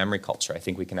Baltic memory culture. I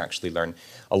think we can actually learn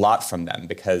a lot from them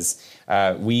because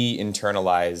we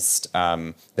internalized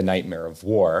the nightmare of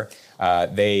war.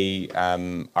 They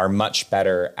are much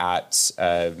better at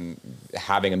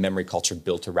having a memory culture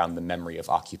built around the memory of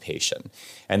occupation.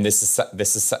 And this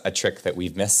is a trick that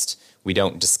we've missed. We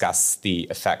don't discuss the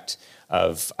effect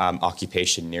of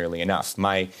occupation nearly enough.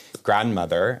 My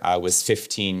grandmother was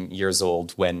 15 years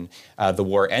old when the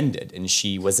war ended, and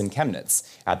she was in Chemnitz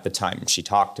at the time. She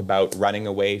talked about running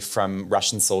away from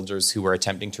Russian soldiers who were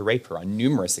attempting to rape her on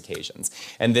numerous occasions.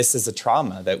 And this is a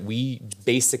trauma that we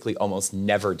basically almost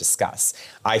never discuss.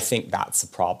 I think that's a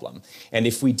problem. And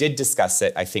if we did discuss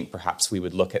it, I think perhaps we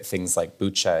would look at things like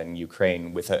Bucha in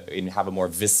Ukraine and have a more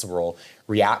visceral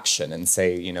reaction and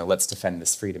say, you know, let's defend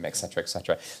this freedom, et cetera, et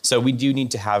cetera. So we do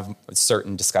need to have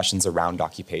certain discussions around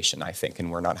occupation, I think,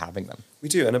 and we're not having them. We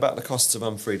do, and about the costs of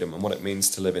unfreedom and what it means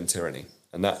to live in tyranny.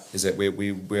 And that is it.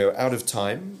 We're out of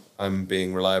time. I'm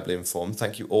being reliably informed.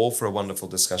 Thank you all for a wonderful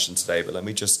discussion today, but let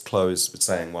me just close with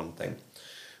saying one thing.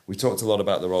 We talked a lot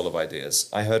about the role of ideas.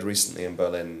 I heard recently in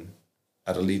Berlin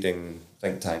at a leading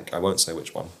think tank, I won't say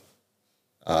which one,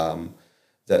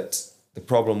 that the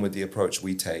problem with the approach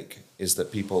we take is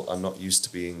that people are not used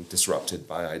to being disrupted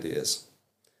by ideas.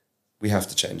 We have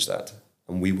to change that,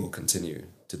 and we will continue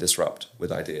to disrupt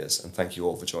with ideas. And thank you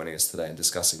all for joining us today and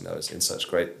discussing those in such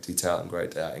great detail and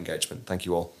great engagement. Thank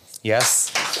you all.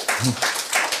 Yes.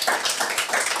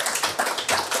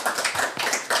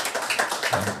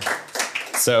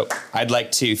 So I'd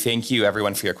like to thank you,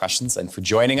 everyone, for your questions and for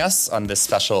joining us on this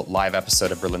special live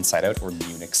episode of Berlin Side Out, or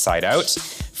Munich Side Out,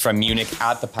 from Munich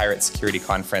at the Pirate Security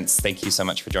Conference. Thank you so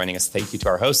much for joining us. Thank you to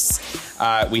our hosts.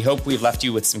 We hope we've left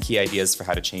you with some key ideas for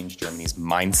how to change Germany's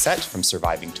mindset from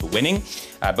surviving to winning,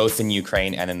 both in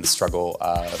Ukraine and in the struggle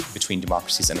between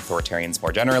democracies and authoritarians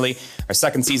more generally. Our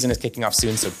second season is kicking off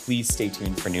soon, so please stay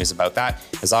tuned for news about that.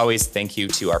 As always, thank you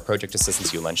to our project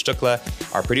assistants, Julian Stuckler,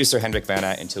 our producer, Hendrik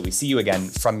Werner. Until we see you again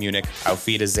from Munich, auf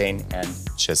Wiedersehen and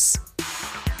tschüss.